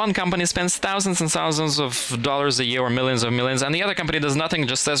 Imagine one company spends thousands and thousands of dollars a year or millions of millions, and the other company does nothing,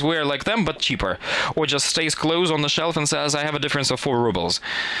 just says we're like them but cheaper, or just stays close on the shelf and says I have a difference of 4 rubles,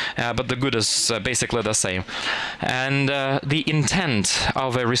 but the good is basically the same. And the intent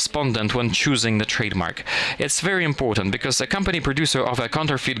of a respondent when choosing the trademark, it's very important, because a company producer of a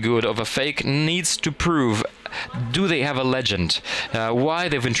counterfeit good, of a fake, needs to prove, do they have a legend? Why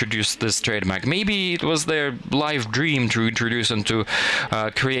they've introduced this trademark? Maybe it was their life dream to introduce and to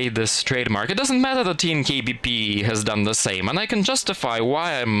create this trademark. It doesn't matter that TNK-BP has done the same, and I can justify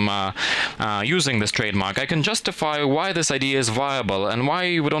why I'm using this trademark. I can justify why this idea is viable and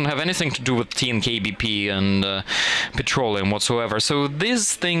why we don't have anything to do with TNK-BP and petroleum whatsoever. So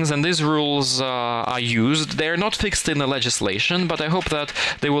these things and these rules are used. They're not fixed in the legislation, but I hope that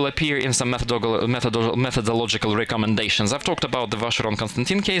they will appear in some methodological recommendations. I've talked about the Vacheron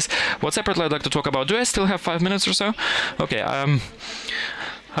Constantin case. What separately I'd like to talk about? Do I still have 5 minutes or so? Okay.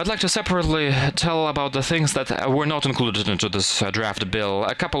 I'd like to separately tell about the things that were not included into this draft bill.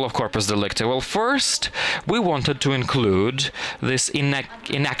 A couple of corpus delicti. Well, first, we wanted to include this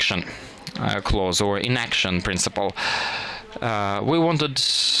inaction clause or inaction principle. We wanted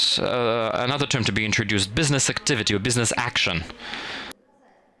another term to be introduced, business activity or business action.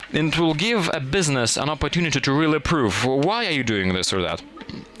 It will give a business an opportunity to really prove, why are you doing this or that?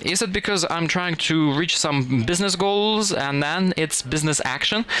 Is it because I'm trying to reach some business goals and then it's business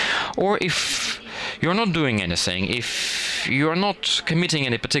action? Or if you're not doing anything, if you're not committing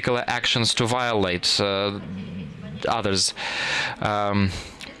any particular actions to violate others,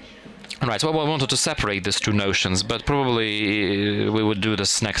 right, so I wanted to separate these two notions, but probably we would do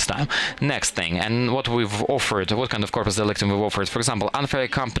this next time. Next thing, and what we've offered, what kind of corpus delicti we've offered. For example, unfair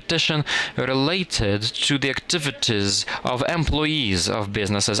competition related to the activities of employees of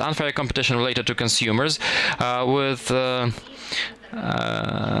businesses, unfair competition related to consumers with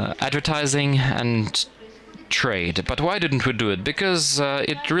advertising and trade. But why didn't we do it? Because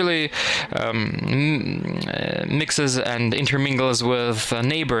it really mixes and intermingles with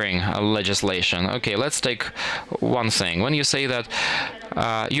neighboring legislation. Okay, let's take one thing. When you say that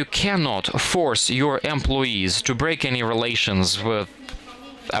you cannot force your employees to break any relations with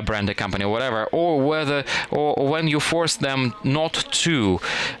a branded company or whatever, or when you force them not to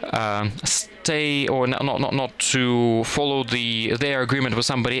stay or not to follow their agreement with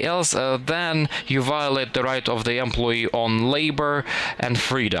somebody else, then you violate the right of the employee on labor and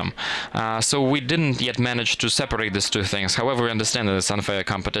freedom. So we didn't yet manage to separate these two things. However, we understand that it's unfair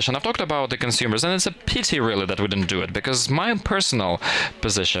competition. I've talked about the consumers, and it's a pity really that we didn't do it, because my personal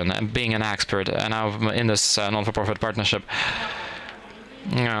position, being an expert, and I'm in this non-for-profit partnership,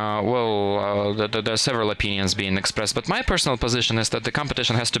 there are several opinions being expressed, but my personal position is that the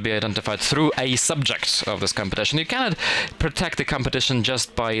competition has to be identified through a subject of this competition. You cannot protect the competition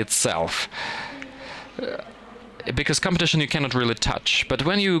just by itself, because competition you cannot really touch. But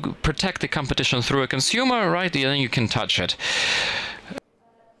when you protect the competition through a consumer, right, then you can touch it.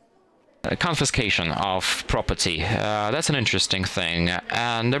 Confiscation of property. That's an interesting thing.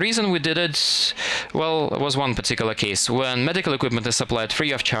 And the reason we did it, well, was one particular case when medical equipment is supplied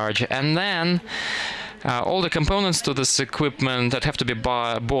free of charge, and then all the components to this equipment that have to be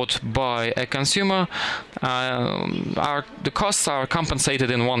bought by a consumer, the costs are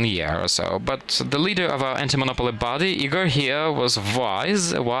compensated in 1 year or so. But the leader of our anti-monopoly body, Igor, here was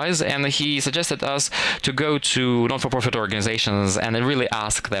wise, and he suggested us to go to non-for-profit organizations and really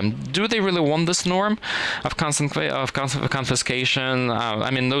ask them, do they really want this norm of confiscation? I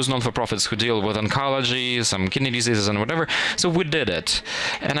mean, those non-for-profits who deal with oncology, some kidney diseases and whatever. So we did it.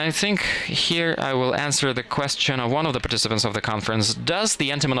 And I think here I will answer answer the question of one of the participants of the conference. Does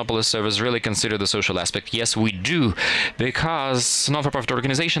the anti-monopoly service really consider the social aspect? Yes, we do, because non-for-profit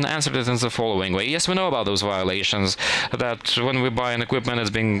organization answered it in the following way. Yes, we know about those violations, that when we buy an equipment it's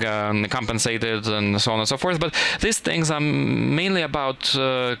being compensated and so on and so forth, but these things are mainly about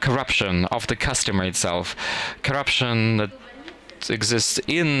corruption of the customer itself, corruption that exists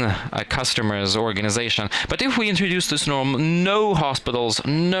in a customer's organization. But if we introduce this norm, no hospitals,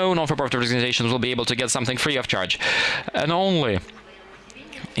 no non-for-profit organizations will be able to get something free of charge. And only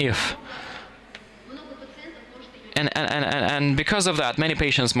if and because of that, many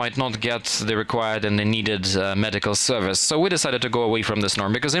patients might not get the required and the needed medical service. So we decided to go away from this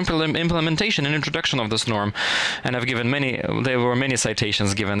norm, because implementation and introduction of this norm, and I've given there were many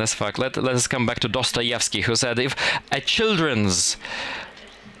citations given this fact. Let us come back to Dostoevsky, who said, if a children's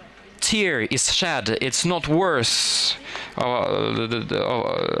tear is shed, it's not worse of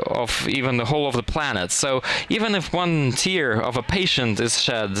even the whole of the planet. So even if one tear of a patient is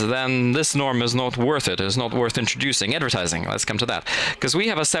shed, then this norm is not worth it. It's not worth introducing. Advertising, let's come to that, because we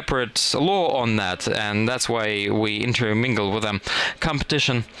have a separate law on that, and that's why we intermingle with them.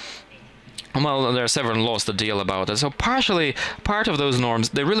 Competition. Well, there are several laws that deal about it. So partially, part of those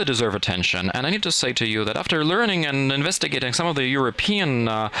norms, they really deserve attention. And I need to say to you that after learning and investigating some of the European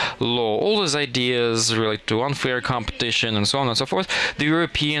law, all those ideas related to unfair competition and so on and so forth, the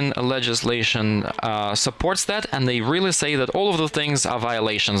European legislation supports that, and they really say that all of the things are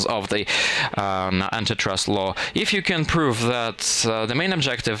violations of the antitrust law. If you can prove that the main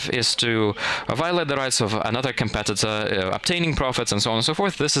objective is to violate the rights of another competitor, obtaining profits and so on and so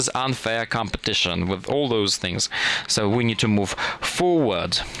forth, this is unfair competition with all those things. So we need to move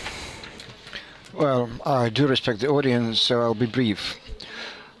forward. Well, I do respect the audience, so I'll be brief.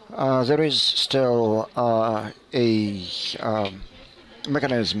 There is still a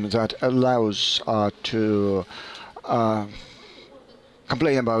mechanism that allows to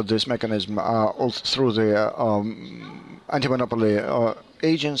complain about this mechanism all through the anti-monopoly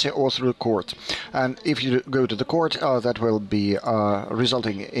agency or through the court. And if you go to the court, that will be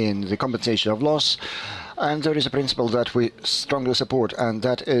resulting in the compensation of loss. And there is a principle that we strongly support, and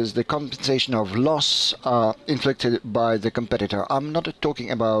that is the compensation of loss inflicted by the competitor. I'm not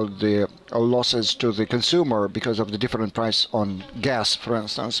talking about the losses to the consumer because of the different price on gas, for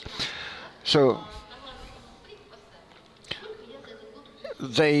instance. So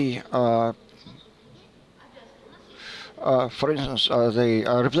they for instance, they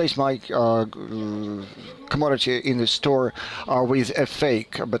replace my commodity in the store with a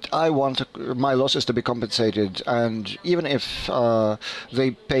fake, but I want my losses to be compensated, and even if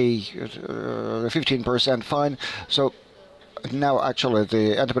they pay 15% fine, so now actually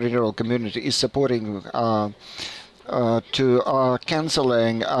the entrepreneurial community is supporting to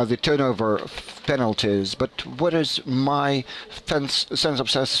cancelling the turnover penalties. But what is my sense of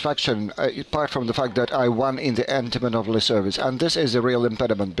satisfaction, apart from the fact that I won in the anti-monopoly service? And this is a real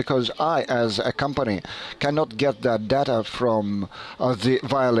impediment, because I, as a company, cannot get that data from the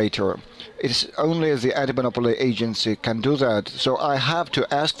violator. It's only the anti-monopoly agency can do that. So I have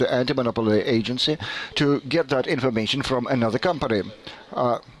to ask the anti-monopoly agency to get that information from another company.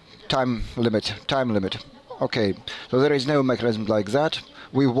 Time limit. Okay, so there is no mechanism like that.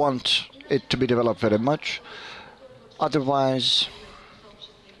 We want it to be developed very much. Otherwise,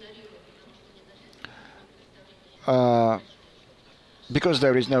 because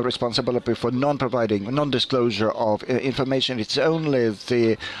there is no responsibility for non-disclosure of information, it's only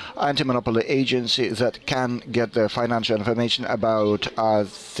the anti-monopoly agency that can get the financial information about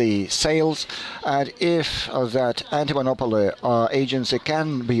the sales. And if that anti-monopoly agency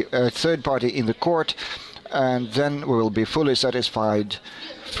can be a third party in the court, and then we will be fully satisfied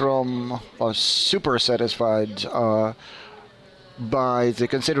or super satisfied by the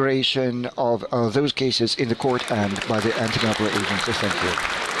consideration of those cases in the court and by the anti-monopoly agency. Thank you.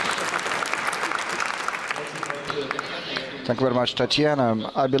 Thank you very much,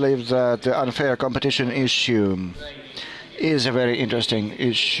 Tatiana. I believe that the unfair competition issue is a very interesting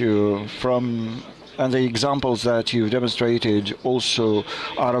issue, and the examples that you've demonstrated also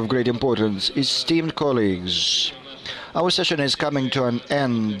are of great importance. Esteemed colleagues, our session is coming to an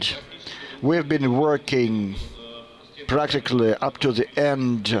end. We've been working practically up to the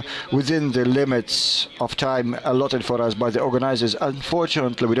end within the limits of time allotted for us by the organizers.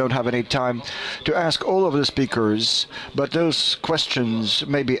 Unfortunately, we don't have any time to ask all of the speakers, but those questions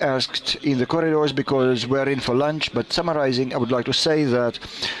may be asked in the corridors because we're in for lunch. But summarizing, I would like to say that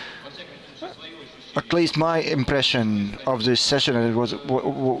at least my impression of this session and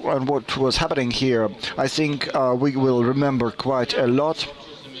what was happening here, I think we will remember quite a lot.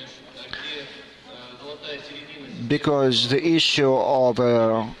 because the issue of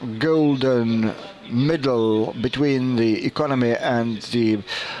a golden middle between the economy and the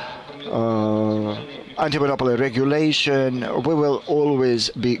anti-monopoly regulation, we will always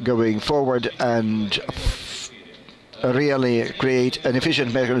be going forward and really create an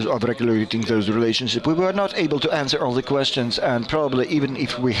efficient mechanism of regulating those relationships. We were not able to answer all the questions, and probably even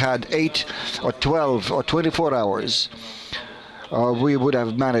if we had 8 or 12 or 24 hours, we would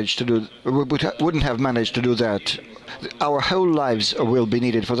have managed to do. Wouldn't have managed to do that. Our whole lives will be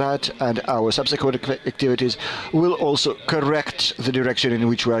needed for that, and our subsequent activities will also correct the direction in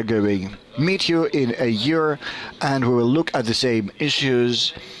which we are going. Meet you in a year, and we will look at the same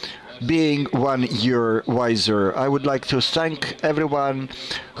issues, being 1 year wiser. I would like to thank everyone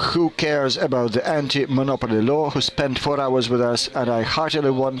who cares about the anti-monopoly law, who spent 4 hours with us, and I heartily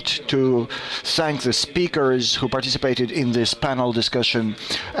want to thank the speakers who participated in this panel discussion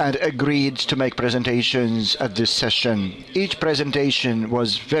and agreed to make presentations at this session. Each presentation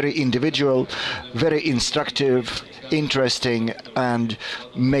was very individual, very instructive, interesting, and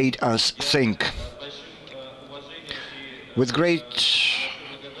made us think. With great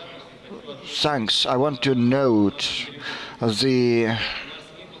thanks, I want to note the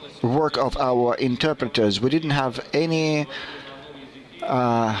work of our interpreters. We didn't have any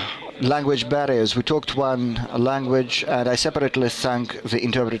language barriers. We talked one language, and I separately thank the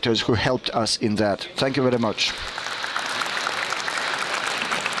interpreters who helped us in that. Thank you very much.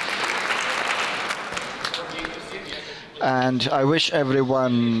 And I wish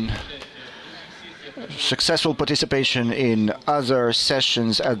everyone successful participation in other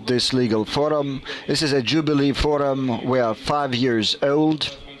sessions at this legal forum. This is a Jubilee forum. We are 5 years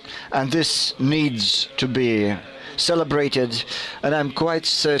old, and this needs to be celebrated, and I'm quite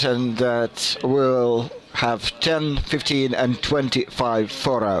certain that we'll have 10, 15, and 25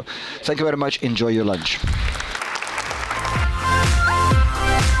 fora. Thank you very much. Enjoy your lunch.